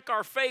shipwreck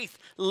our faith,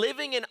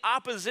 living in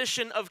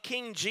opposition of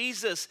King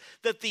Jesus,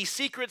 that the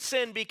secret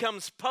sin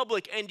becomes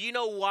public. And you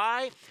know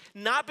why?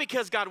 Not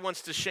because God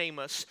wants to shame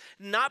us,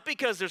 not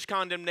because there's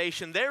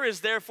condemnation. There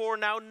is therefore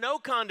now no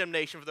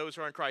condemnation for those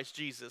who are in Christ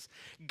Jesus.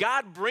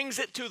 God brings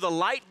it to the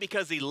light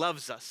because he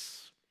loves us.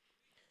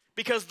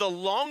 Because the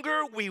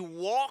longer we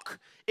walk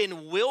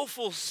in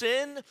willful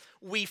sin,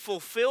 we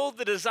fulfill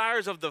the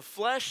desires of the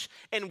flesh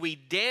and we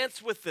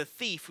dance with the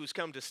thief who's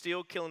come to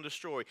steal, kill, and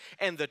destroy.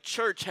 And the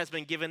church has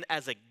been given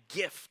as a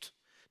gift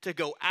to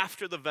go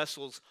after the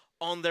vessels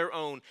on their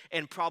own.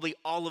 And probably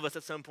all of us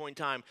at some point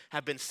in time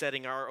have been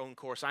setting our own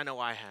course. I know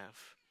I have.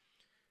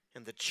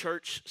 And the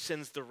church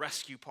sends the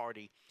rescue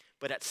party.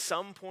 But at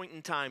some point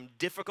in time,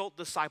 difficult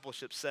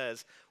discipleship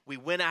says, we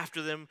went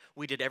after them,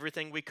 we did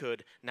everything we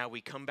could, now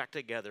we come back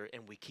together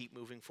and we keep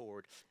moving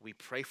forward. We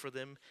pray for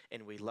them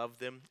and we love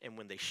them, and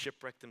when they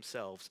shipwreck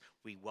themselves,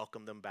 we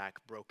welcome them back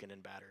broken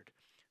and battered.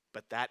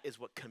 But that is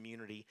what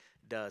community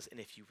does, and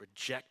if you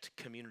reject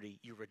community,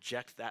 you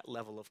reject that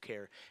level of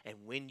care. And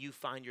when you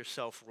find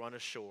yourself run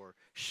ashore,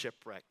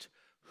 shipwrecked,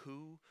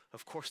 who?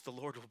 Of course the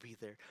Lord will be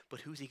there,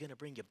 but who's he going to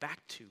bring you back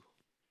to?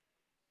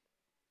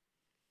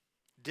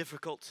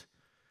 Difficult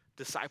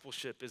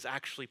discipleship is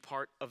actually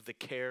part of the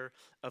care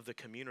of the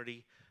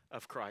community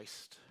of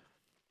Christ.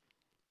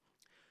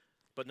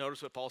 But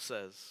notice what Paul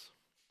says.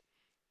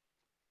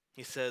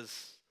 He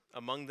says,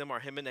 among them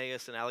are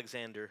Hymenaeus and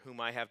Alexander, whom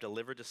I have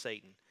delivered to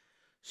Satan,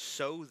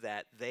 so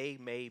that they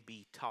may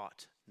be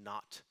taught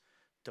not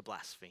to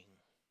blaspheme.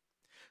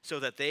 So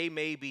that they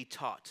may be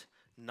taught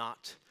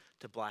not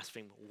to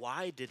blaspheme.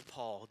 Why did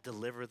Paul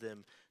deliver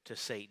them to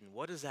Satan?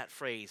 What is that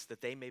phrase,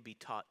 that they may be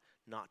taught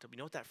not to? You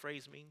know what that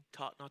phrase means?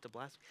 Taught not to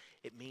blaspheme?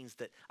 It means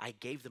that I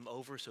gave them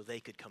over so they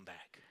could come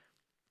back.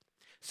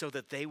 So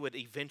that they would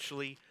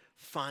eventually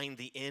find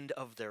the end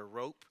of their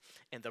rope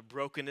and the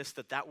brokenness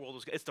that world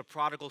was. It's the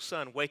prodigal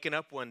son waking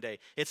up one day.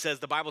 It says,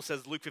 the Bible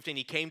says, Luke 15,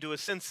 he came to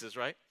his senses,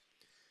 right?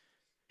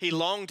 He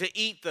longed to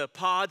eat the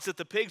pods that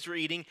the pigs were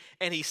eating,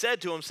 and he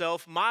said to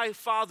himself, my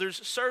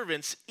father's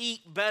servants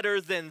eat better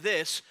than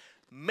this.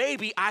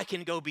 Maybe I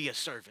can go be a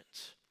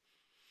servant.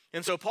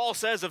 And so Paul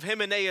says of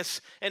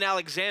Hymenaeus and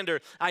Alexander,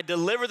 I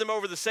deliver them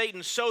over to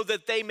Satan so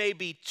that they may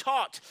be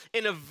taught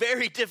in a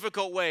very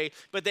difficult way,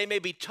 but they may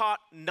be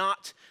taught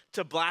not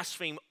to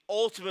blaspheme.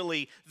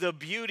 Ultimately, the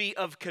beauty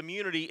of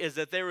community is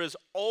that there is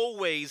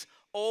always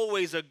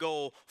a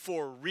goal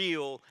for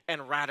real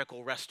and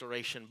radical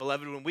restoration.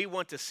 Beloved, when we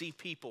want to see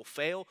people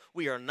fail,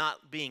 we are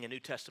not being a New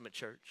Testament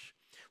church.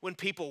 When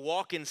people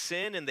walk in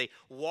sin and they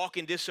walk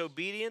in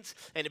disobedience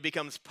and it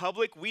becomes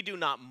public, we do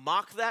not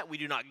mock that, we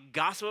do not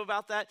gossip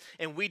about that,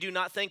 and we do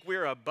not think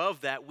we're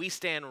above that. We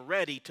stand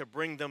ready to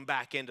bring them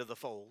back into the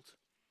fold.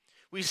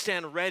 We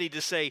stand ready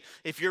to say,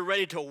 if you're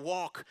ready to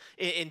walk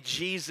in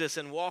Jesus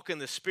and walk in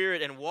the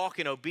Spirit and walk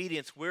in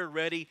obedience, we're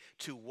ready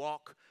to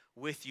walk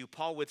with you.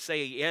 Paul would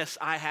say, yes,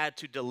 I had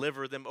to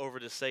deliver them over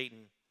to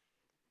Satan.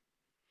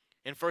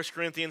 In 1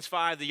 Corinthians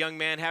 5, the young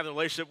man having a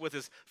relationship with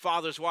his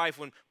father's wife,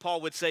 when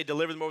Paul would say,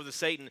 deliver them over to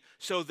Satan,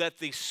 so that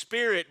the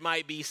spirit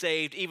might be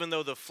saved, even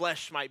though the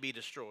flesh might be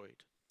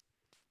destroyed.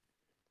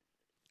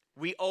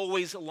 We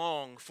always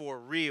long for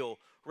real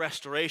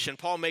restoration.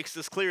 Paul makes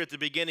this clear at the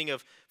beginning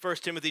of 1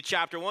 Timothy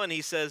chapter 1.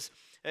 He says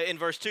in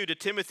verse 2, to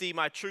Timothy,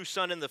 my true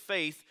son in the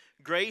faith,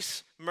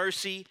 grace,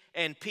 mercy,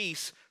 and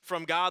peace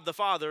from God the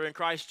Father and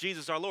Christ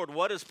Jesus our Lord.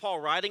 What is Paul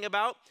writing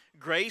about?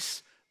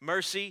 Grace,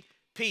 mercy,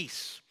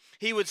 peace.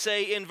 He would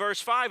say in verse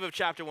 5 of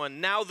chapter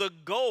 1, now the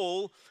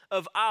goal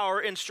of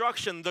our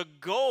instruction, the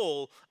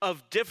goal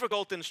of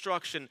difficult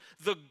instruction,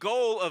 the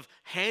goal of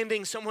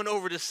handing someone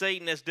over to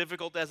Satan, as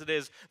difficult as it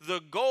is,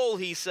 the goal,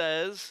 he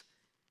says,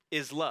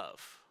 is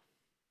love.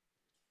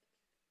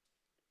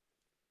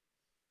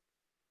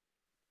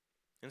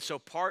 And so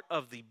part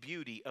of the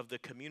beauty of the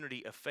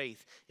community of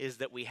faith is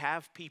that we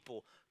have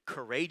people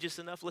courageous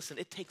enough. Listen,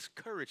 it takes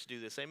courage to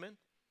do this, amen?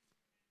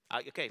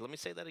 Okay, let me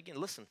say that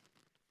again. Listen.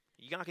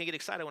 You're not going to get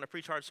excited when I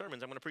preach hard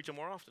sermons. I'm going to preach them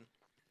more often.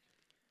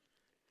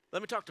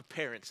 Let me talk to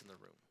parents in the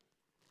room.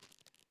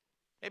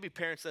 Maybe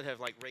parents that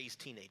have raised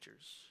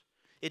teenagers.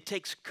 It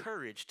takes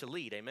courage to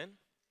lead, amen?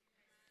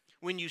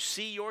 When you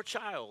see your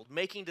child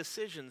making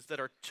decisions that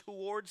are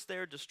towards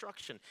their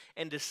destruction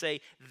and to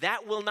say,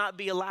 that will not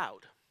be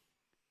allowed.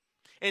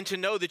 And to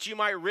know that you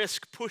might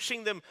risk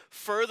pushing them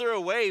further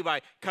away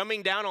by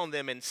coming down on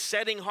them and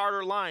setting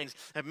harder lines.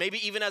 And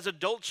maybe even as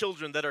adult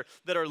children that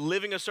are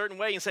living a certain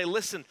way and say,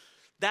 listen,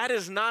 that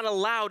is not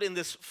allowed in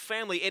this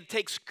family. It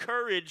takes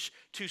courage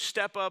to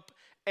step up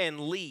and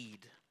lead.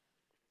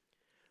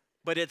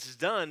 But it's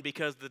done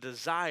because the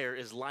desire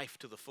is life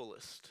to the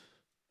fullest.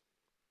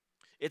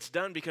 It's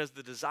done because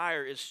the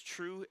desire is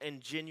true and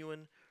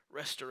genuine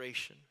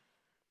restoration.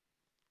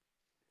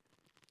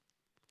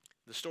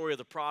 The story of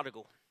the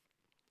prodigal.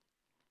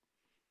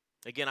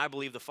 Again, I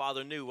believe the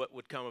father knew what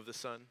would come of the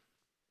son.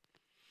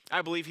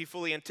 I believe he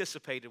fully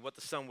anticipated what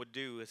the son would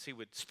do as he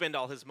would spend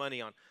all his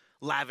money on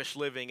lavish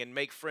living and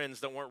make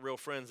friends that weren't real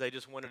friends. They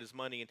just wanted his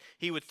money. And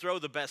he would throw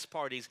the best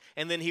parties,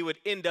 and then he would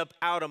end up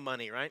out of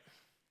money, right?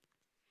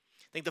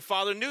 I think the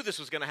father knew this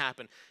was going to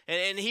happen.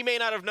 And he may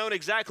not have known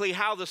exactly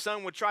how the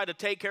son would try to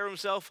take care of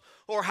himself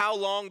or how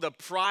long the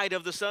pride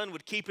of the son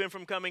would keep him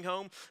from coming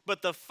home.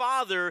 But the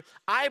father,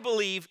 I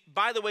believe,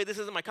 by the way, this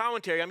isn't my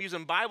commentary, I'm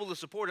using Bible to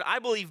support it. I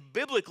believe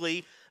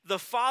biblically the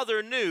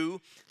father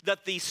knew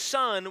that the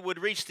son would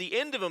reach the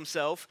end of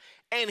himself,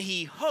 and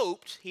he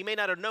hoped, he may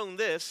not have known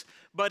this,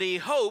 but he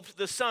hoped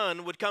the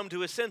son would come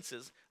to his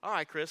senses. All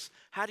right, Chris,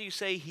 how do you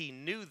say he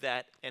knew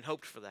that and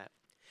hoped for that?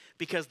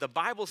 Because the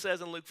Bible says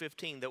in Luke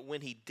 15 that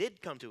when he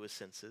did come to his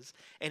senses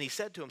and he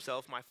said to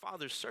himself, my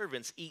father's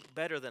servants eat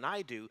better than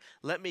I do.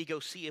 Let me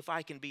go see if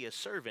I can be a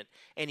servant.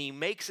 And he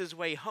makes his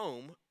way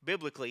home,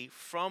 biblically,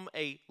 from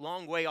a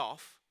long way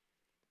off.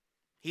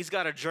 He's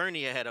got a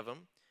journey ahead of him.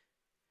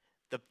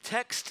 The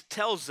text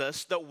tells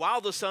us that while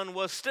the son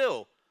was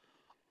still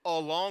a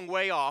long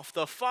way off,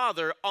 the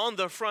father on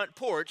the front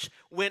porch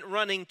went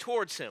running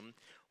towards him.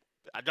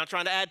 I'm not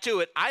trying to add to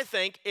it. I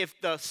think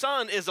if the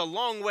son is a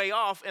long way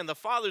off and the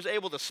father's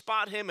able to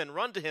spot him and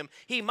run to him,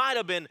 he might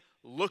have been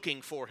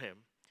looking for him.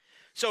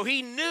 So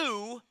he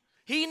knew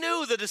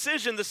the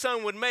decision the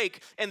son would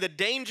make and the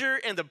danger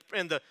and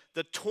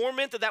the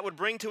torment that would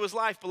bring to his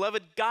life.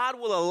 Beloved, God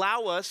will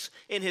allow us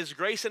in his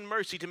grace and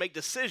mercy to make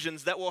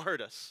decisions that will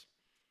hurt us.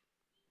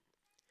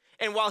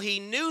 And while he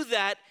knew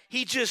that,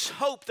 he just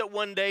hoped that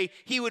one day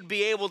he would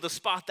be able to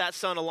spot that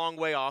son a long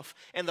way off.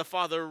 And the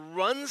father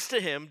runs to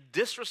him,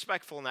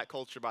 disrespectful in that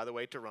culture, by the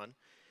way, to run.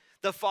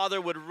 The father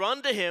would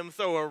run to him,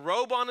 throw a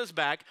robe on his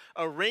back,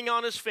 a ring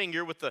on his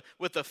finger with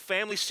the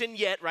family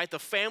signet, right, the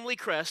family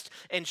crest,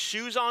 and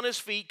shoes on his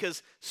feet,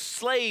 because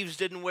slaves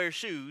didn't wear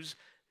shoes.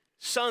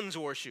 Sons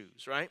wore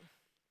shoes, right?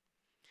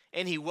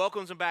 And he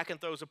welcomes him back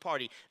and throws a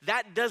party.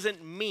 That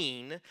doesn't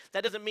mean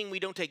we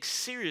don't take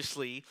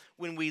seriously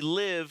when we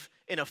live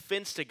in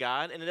offense to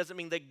God, and it doesn't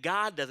mean that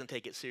God doesn't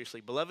take it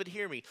seriously. Beloved,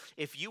 hear me.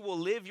 If you will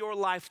live your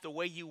life the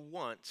way you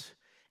want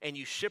and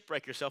you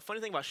shipwreck yourself, funny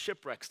thing about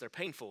shipwrecks, they're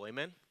painful,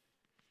 amen?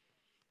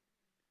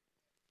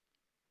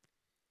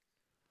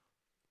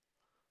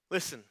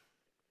 Listen,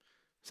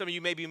 some of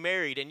you may be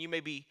married, and you may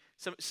be,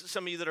 some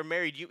of you that are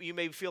married, you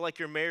may feel like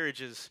your marriage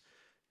is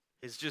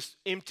just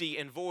empty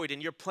and void,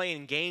 and you're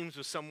playing games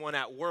with someone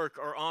at work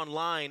or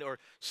online or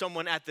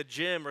someone at the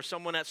gym or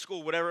someone at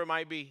school, whatever it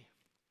might be.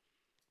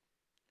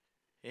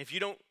 And if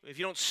you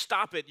don't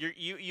stop it,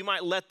 you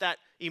might let that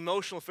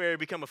emotional affair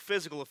become a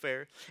physical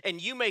affair.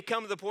 And you may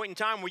come to the point in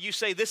time where you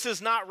say, this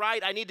is not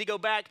right, I need to go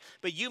back.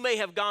 But you may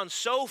have gone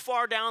so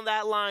far down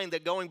that line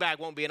that going back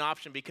won't be an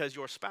option, because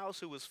your spouse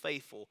who was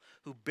faithful,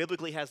 who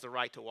biblically has the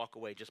right to walk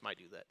away, just might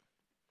do that.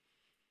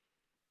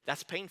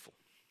 That's painful.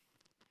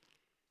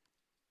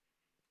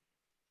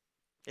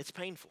 It's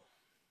painful.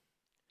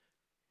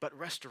 But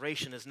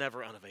restoration is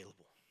never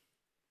unavailable.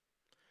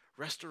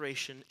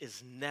 Restoration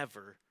is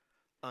never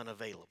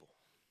unavailable.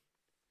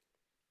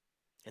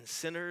 And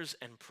sinners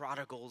and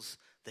prodigals,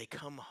 they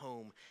come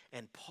home.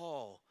 And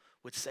Paul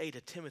would say to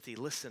Timothy,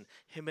 listen,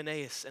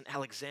 Hymenaeus and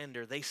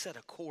Alexander, they set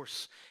a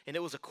course, and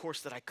it was a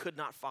course that I could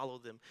not follow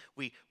them.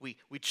 We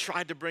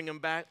tried to bring them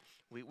back.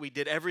 We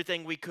did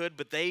everything we could,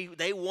 but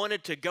they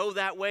wanted to go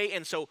that way.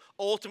 And so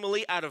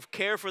ultimately, out of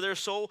care for their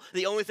soul,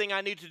 the only thing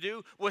I needed to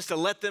do was to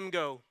let them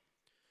go.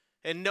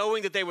 And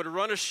knowing that they would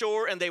run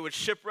ashore and they would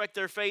shipwreck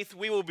their faith,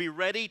 we will be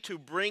ready to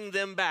bring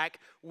them back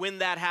when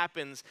that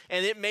happens.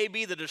 And it may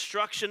be the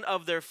destruction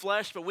of their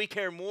flesh, but we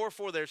care more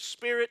for their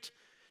spirit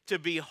to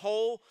be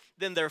whole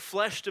than their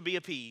flesh to be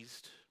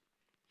appeased.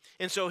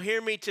 And so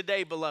hear me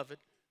today, beloved.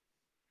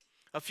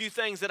 A few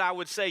things that I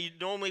would say, you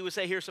normally would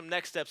say, here's some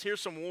next steps,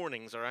 here's some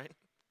warnings, all right?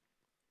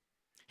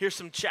 Here's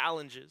some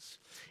challenges.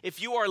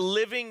 If you are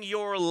living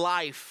your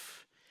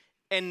life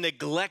and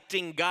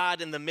neglecting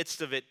God in the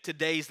midst of it,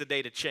 today's the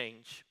day to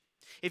change.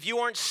 If you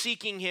aren't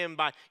seeking him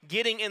by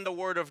getting in the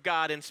Word of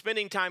God and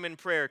spending time in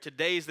prayer,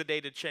 today's the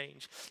day to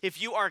change. If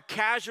you are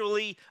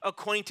casually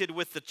acquainted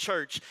with the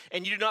church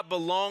and you do not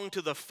belong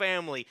to the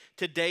family,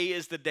 today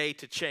is the day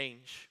to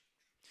change.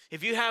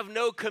 If you have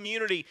no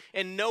community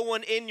and no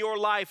one in your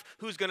life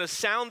who's going to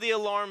sound the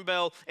alarm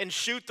bell and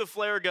shoot the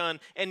flare gun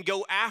and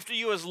go after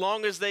you as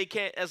long as they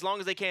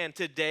can,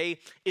 today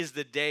is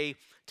the day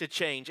to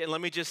change. And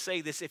let me just say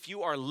this, if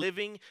you are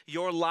living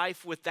your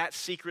life with that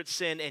secret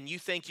sin and you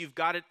think you've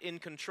got it in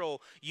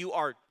control, you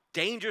are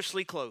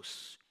dangerously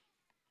close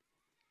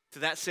to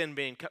that sin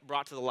being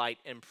brought to the light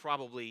and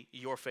probably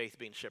your faith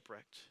being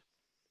shipwrecked.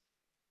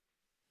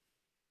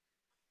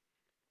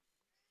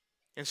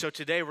 And so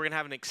today we're going to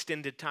have an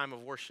extended time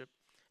of worship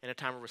and a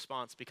time of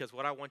response, because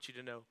what I want you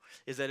to know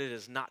is that it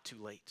is not too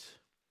late.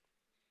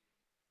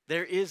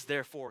 There is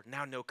therefore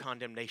now no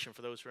condemnation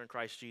for those who are in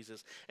Christ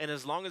Jesus. And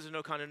as long as there's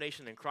no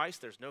condemnation in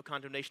Christ, there's no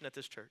condemnation at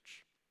this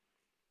church.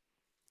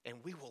 And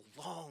we will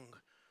long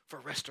for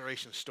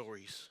restoration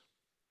stories.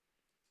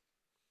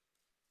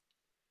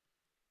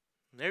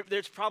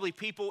 There's probably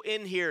people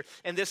in here,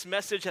 and this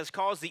message has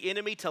caused the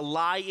enemy to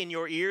lie in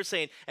your ear,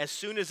 saying, as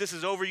soon as this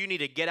is over, you need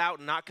to get out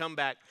and not come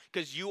back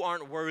because you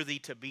aren't worthy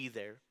to be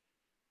there.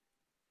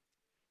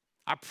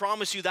 I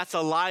promise you that's a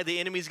lie the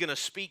enemy's going to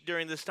speak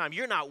during this time.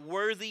 You're not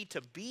worthy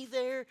to be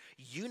there.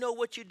 You know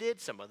what you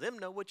did. Some of them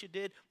know what you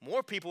did.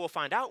 More people will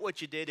find out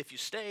what you did if you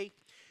stay.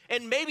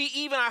 And maybe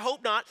even, I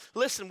hope not,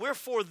 listen, we're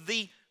for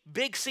the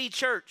Big C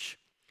church.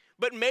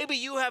 But maybe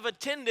you have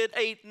attended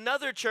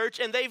another church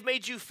and they've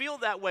made you feel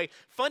that way.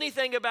 Funny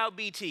thing about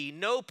BT,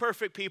 no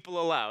perfect people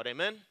allowed.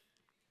 Amen?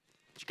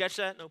 Did you catch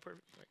that? No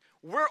perfect.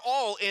 We're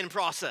all in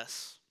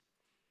process.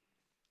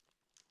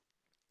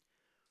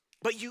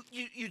 But you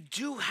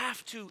do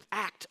have to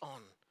act on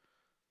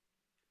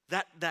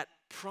that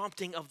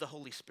prompting of the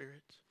Holy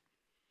Spirit.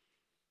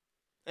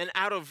 And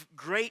out of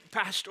great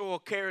pastoral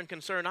care and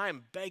concern, I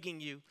am begging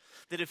you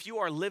that if you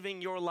are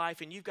living your life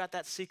and you've got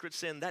that secret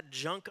sin, that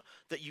junk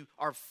that you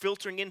are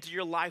filtering into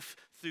your life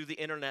through the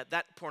internet,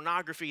 that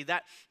pornography,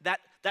 that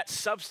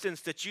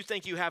substance that you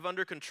think you have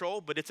under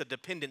control, but it's a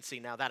dependency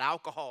now, that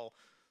alcohol,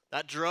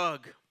 that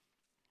drug.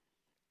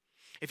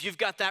 If you've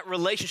got that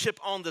relationship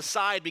on the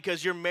side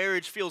because your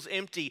marriage feels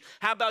empty,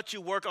 how about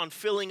you work on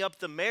filling up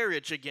the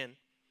marriage again?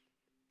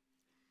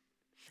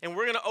 And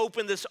we're going to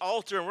open this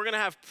altar and we're going to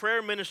have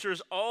prayer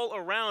ministers all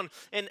around.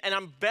 And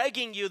I'm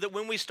begging you that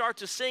when we start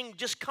to sing,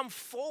 just come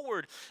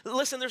forward.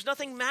 Listen, there's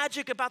nothing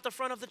magic about the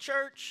front of the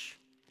church.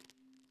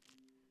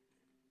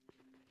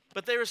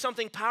 But there is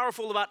something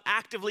powerful about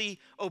actively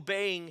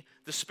obeying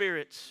the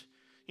Spirit.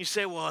 You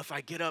say, well, if I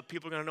get up,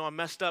 people are going to know I'm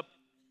messed up.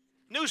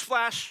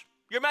 Newsflash,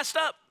 you're messed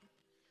up.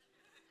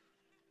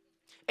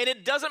 And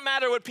it doesn't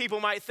matter what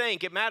people might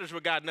think. It matters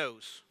what God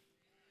knows.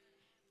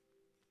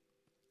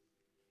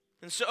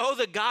 And so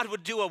that God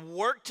would do a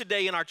work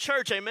today in our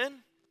church,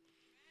 amen?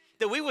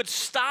 That we would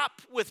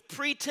stop with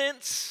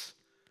pretense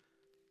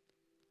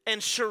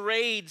and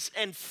charades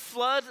and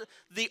flood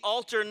the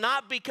altar,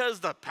 not because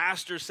the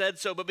pastor said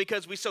so, but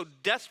because we so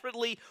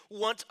desperately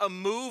want a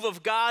move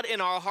of God in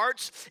our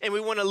hearts, and we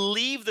want to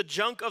leave the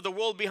junk of the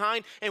world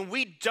behind, and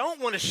we don't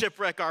want to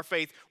shipwreck our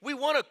faith. We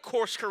want to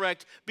course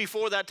correct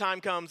before that time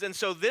comes. And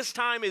so this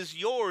time is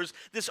yours.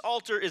 This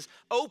altar is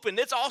open.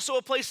 It's also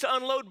a place to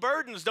unload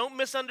burdens. Don't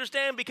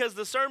misunderstand, because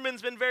the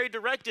sermon's been very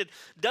directed.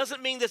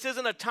 Doesn't mean this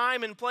isn't a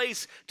time and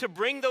place to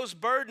bring those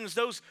burdens,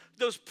 those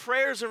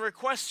prayers and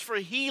requests for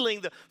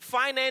healing, the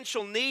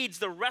financial needs,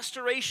 the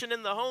restoration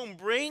in the home.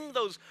 Bring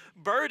those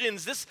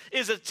burdens. This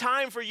is a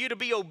time for you to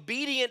be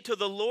obedient to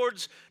the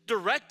Lord's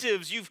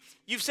directives.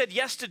 You've said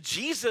yes to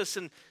Jesus,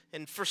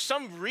 and for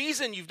some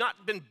reason you've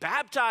not been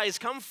baptized.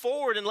 Come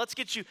forward and let's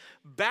get you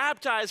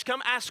baptized.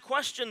 Come ask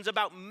questions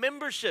about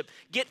membership.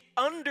 Get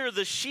under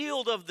the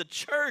shield of the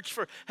church.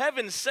 For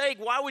heaven's sake,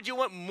 why would you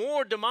want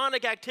more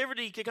demonic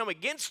activity to come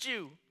against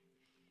you?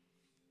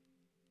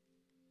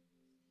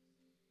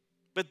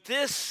 But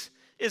this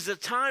is a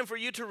time for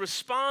you to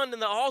respond,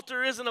 and the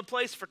altar isn't a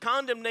place for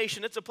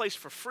condemnation, it's a place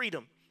for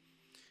freedom.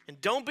 And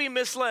don't be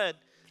misled.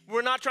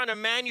 We're not trying to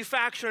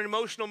manufacture an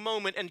emotional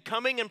moment, and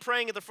coming and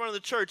praying at the front of the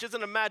church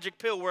isn't a magic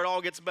pill where it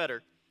all gets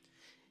better.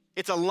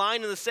 It's a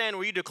line in the sand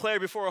where you declare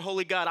before a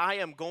holy God, I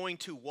am going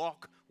to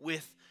walk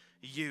with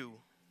you.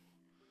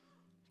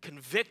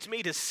 Convict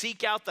me to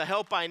seek out the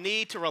help I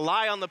need, to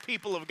rely on the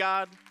people of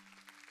God.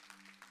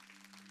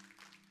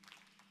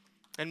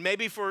 And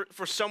maybe for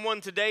someone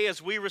today, as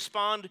we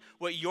respond,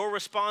 what your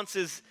response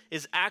is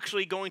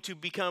actually going to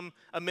become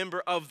a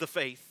member of the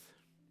faith.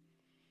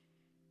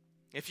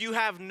 If you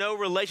have no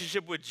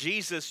relationship with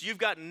Jesus, you've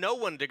got no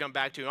one to come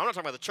back to. I'm not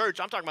talking about the church,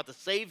 I'm talking about the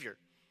Savior.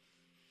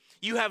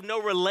 You have no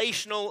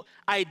relational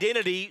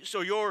identity,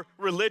 so your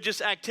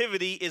religious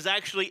activity is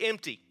actually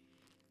empty.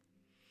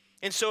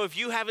 And so if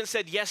you haven't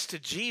said yes to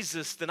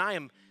Jesus, then I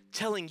am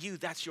telling you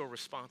that's your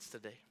response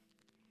today.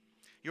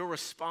 Your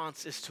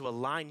response is to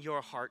align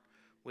your heart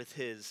with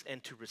His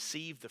and to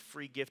receive the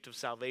free gift of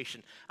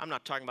salvation. I'm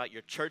not talking about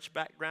your church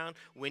background,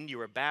 when you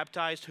were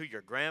baptized, who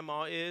your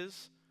grandma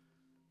is.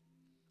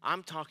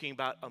 I'm talking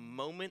about a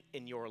moment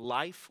in your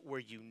life where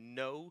you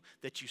know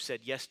that you said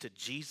yes to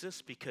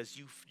Jesus because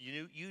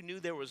you knew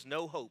there was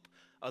no hope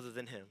other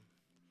than Him.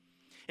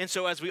 And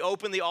so as we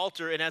open the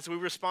altar and as we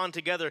respond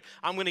together,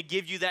 I'm going to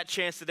give you that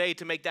chance today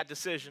to make that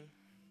decision.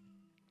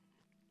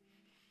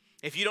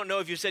 If you don't know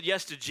if you said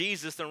yes to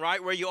Jesus, then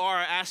right where you are,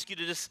 I ask you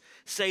to just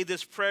say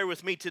this prayer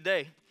with me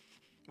today.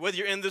 Whether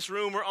you're in this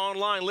room or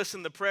online,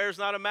 listen, the prayer is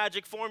not a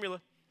magic formula.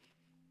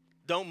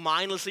 Don't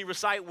mindlessly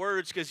recite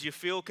words because you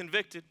feel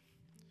convicted.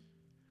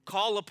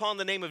 Call upon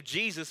the name of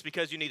Jesus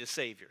because you need a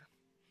Savior.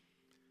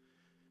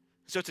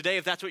 So today,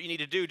 if that's what you need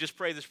to do, just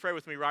pray this prayer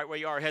with me right where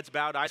you are, heads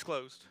bowed, eyes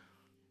closed.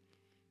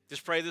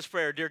 Just pray this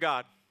prayer. Dear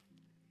God,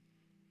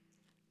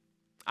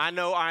 I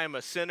know I am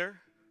a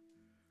sinner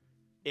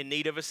in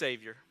need of a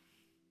Savior.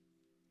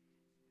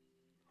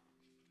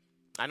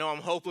 I know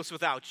I'm hopeless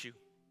without you,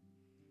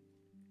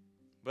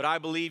 but I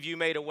believe you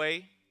made a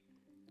way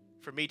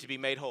for me to be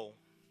made whole.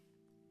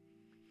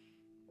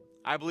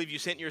 I believe you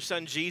sent your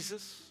son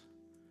Jesus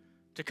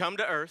to come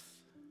to earth,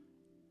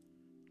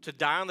 to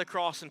die on the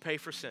cross and pay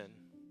for sin.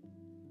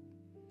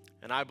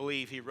 And I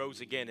believe he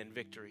rose again in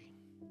victory.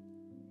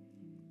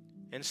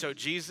 And so,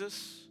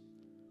 Jesus,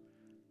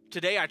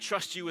 today I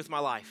trust you with my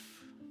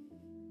life.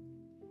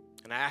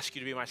 And I ask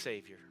you to be my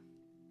Savior.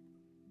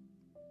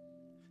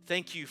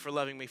 Thank you for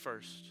loving me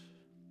first.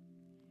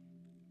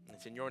 And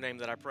it's in your name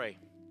that I pray.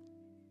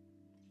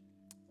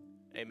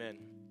 Amen.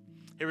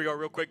 Here we go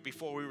real quick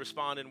before we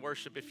respond in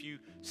worship. If you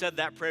said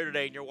that prayer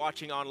today and you're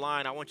watching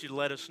online, I want you to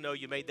let us know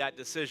you made that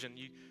decision.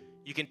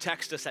 You can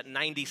text us at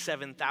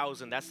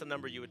 97,000. That's the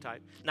number you would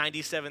type.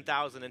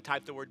 97,000 and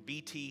type the word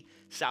BT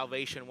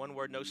Salvation. One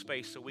word, no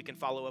space, so we can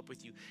follow up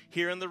with you.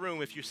 Here in the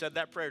room, if you said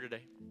that prayer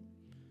today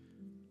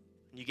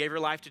and you gave your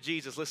life to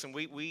Jesus, listen,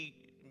 we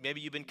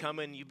maybe you've been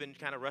coming, you've been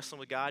kind of wrestling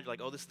with God. You're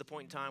like, oh, this is the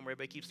point in time where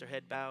everybody keeps their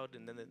head bowed,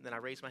 and then I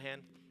raise my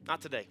hand.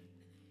 Not today.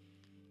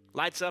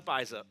 Lights up,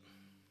 eyes up.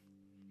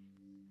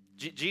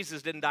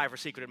 Jesus didn't die for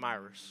secret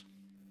admirers.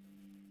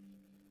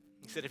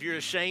 He said, if you're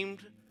ashamed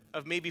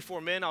of me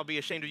before men, I'll be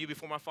ashamed of you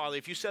before my Father.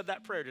 If you said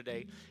that prayer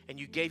today and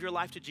you gave your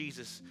life to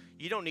Jesus,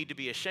 you don't need to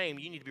be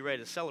ashamed. You need to be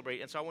ready to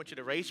celebrate. And so I want you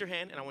to raise your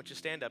hand and I want you to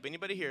stand up.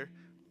 Anybody here?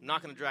 I'm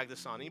not going to drag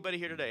this on. Anybody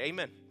here today?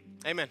 Amen.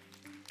 Amen.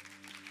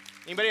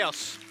 Anybody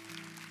else?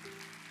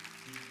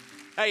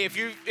 Hey, if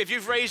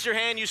you've raised your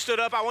hand, you stood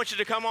up, I want you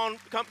to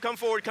come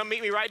forward, come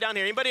meet me right down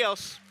here. Anybody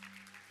else?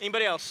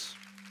 Anybody else?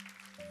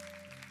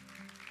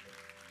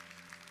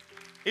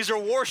 These are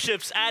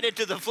warships added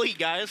to the fleet,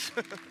 guys.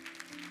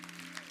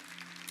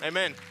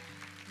 Amen.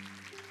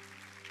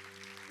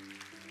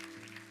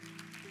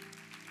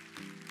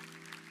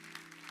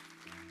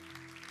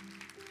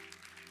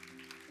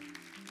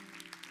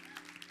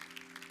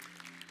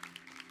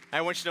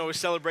 I want you to know we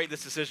celebrate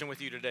this decision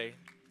with you today.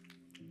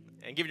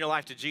 And giving your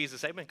life to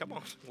Jesus. Amen. Come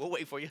on. We'll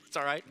wait for you. It's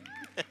all right.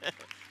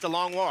 It's a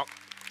long walk.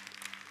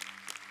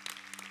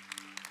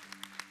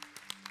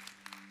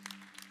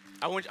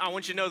 I want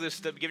you to know this,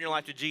 that giving your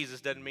life to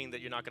Jesus doesn't mean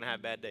that you're not going to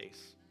have bad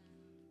days.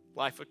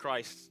 Life with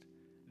Christ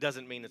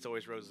doesn't mean it's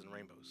always roses and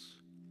rainbows.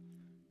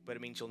 But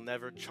it means you'll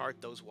never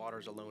chart those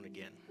waters alone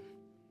again.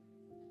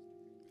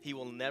 He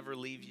will never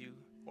leave you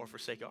or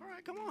forsake you. All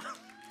right, come on.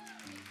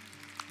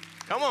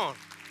 Come on.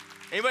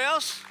 Anybody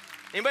else?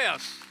 Anybody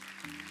else?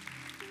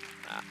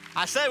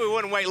 I said we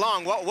wouldn't wait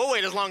long. We'll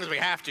wait as long as we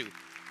have to.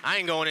 I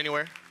ain't going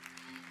anywhere.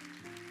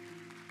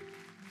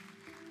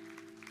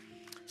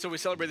 So we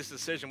celebrate this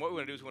decision. What we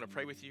want to do is we want to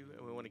pray with you,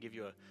 and we want to give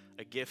you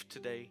a gift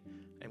today,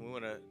 and we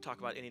want to talk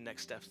about any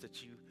next steps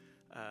that you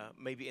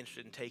may be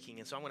interested in taking.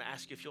 And so I'm going to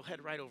ask you if you'll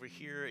head right over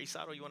here.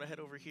 Isato, you want to head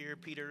over here?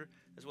 Peter,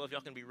 as well, if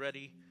y'all can be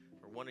ready.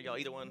 Or one of y'all,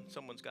 either one.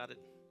 Someone's got it.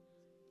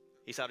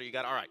 Isato, you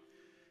got it? All right.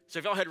 So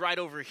if y'all head right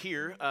over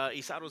here,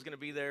 Isato is going to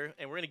be there,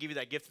 and we're going to give you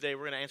that gift today.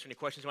 We're going to answer any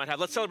questions you might have.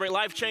 Let's celebrate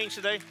life change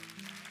today.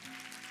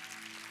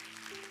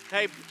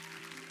 Hey,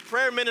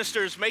 prayer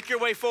ministers, make your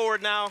way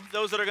forward now.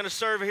 Those that are going to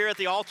serve here at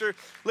the altar.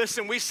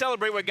 Listen, we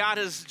celebrate what God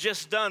has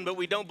just done, but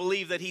we don't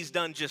believe that he's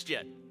done just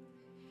yet.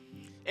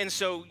 And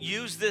so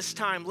use this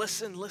time.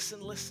 Listen.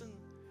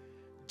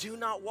 Do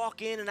not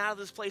walk in and out of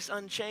this place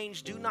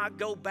unchanged. Do not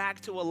go back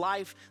to a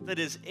life that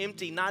is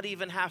empty, not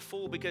even half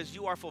full, because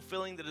you are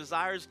fulfilling the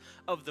desires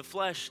of the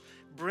flesh.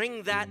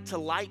 Bring that to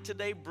light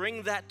today.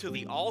 Bring that to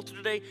the altar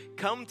today.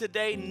 Come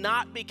today,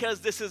 not because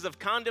this is of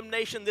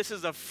condemnation. This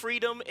is of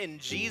freedom in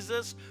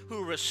Jesus,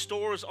 who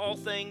restores all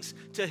things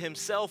to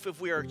himself if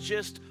we are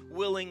just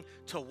willing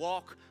to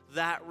walk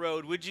that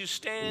road. Would you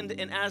stand,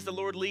 and as the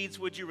Lord leads,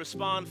 would you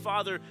respond?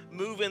 Father,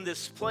 move in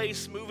this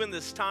place, move in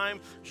this time,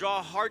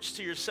 draw hearts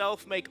to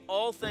yourself, make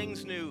all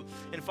things new.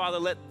 And Father,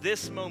 let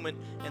this moment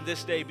and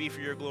this day be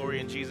for your glory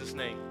in Jesus'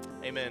 name.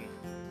 Amen.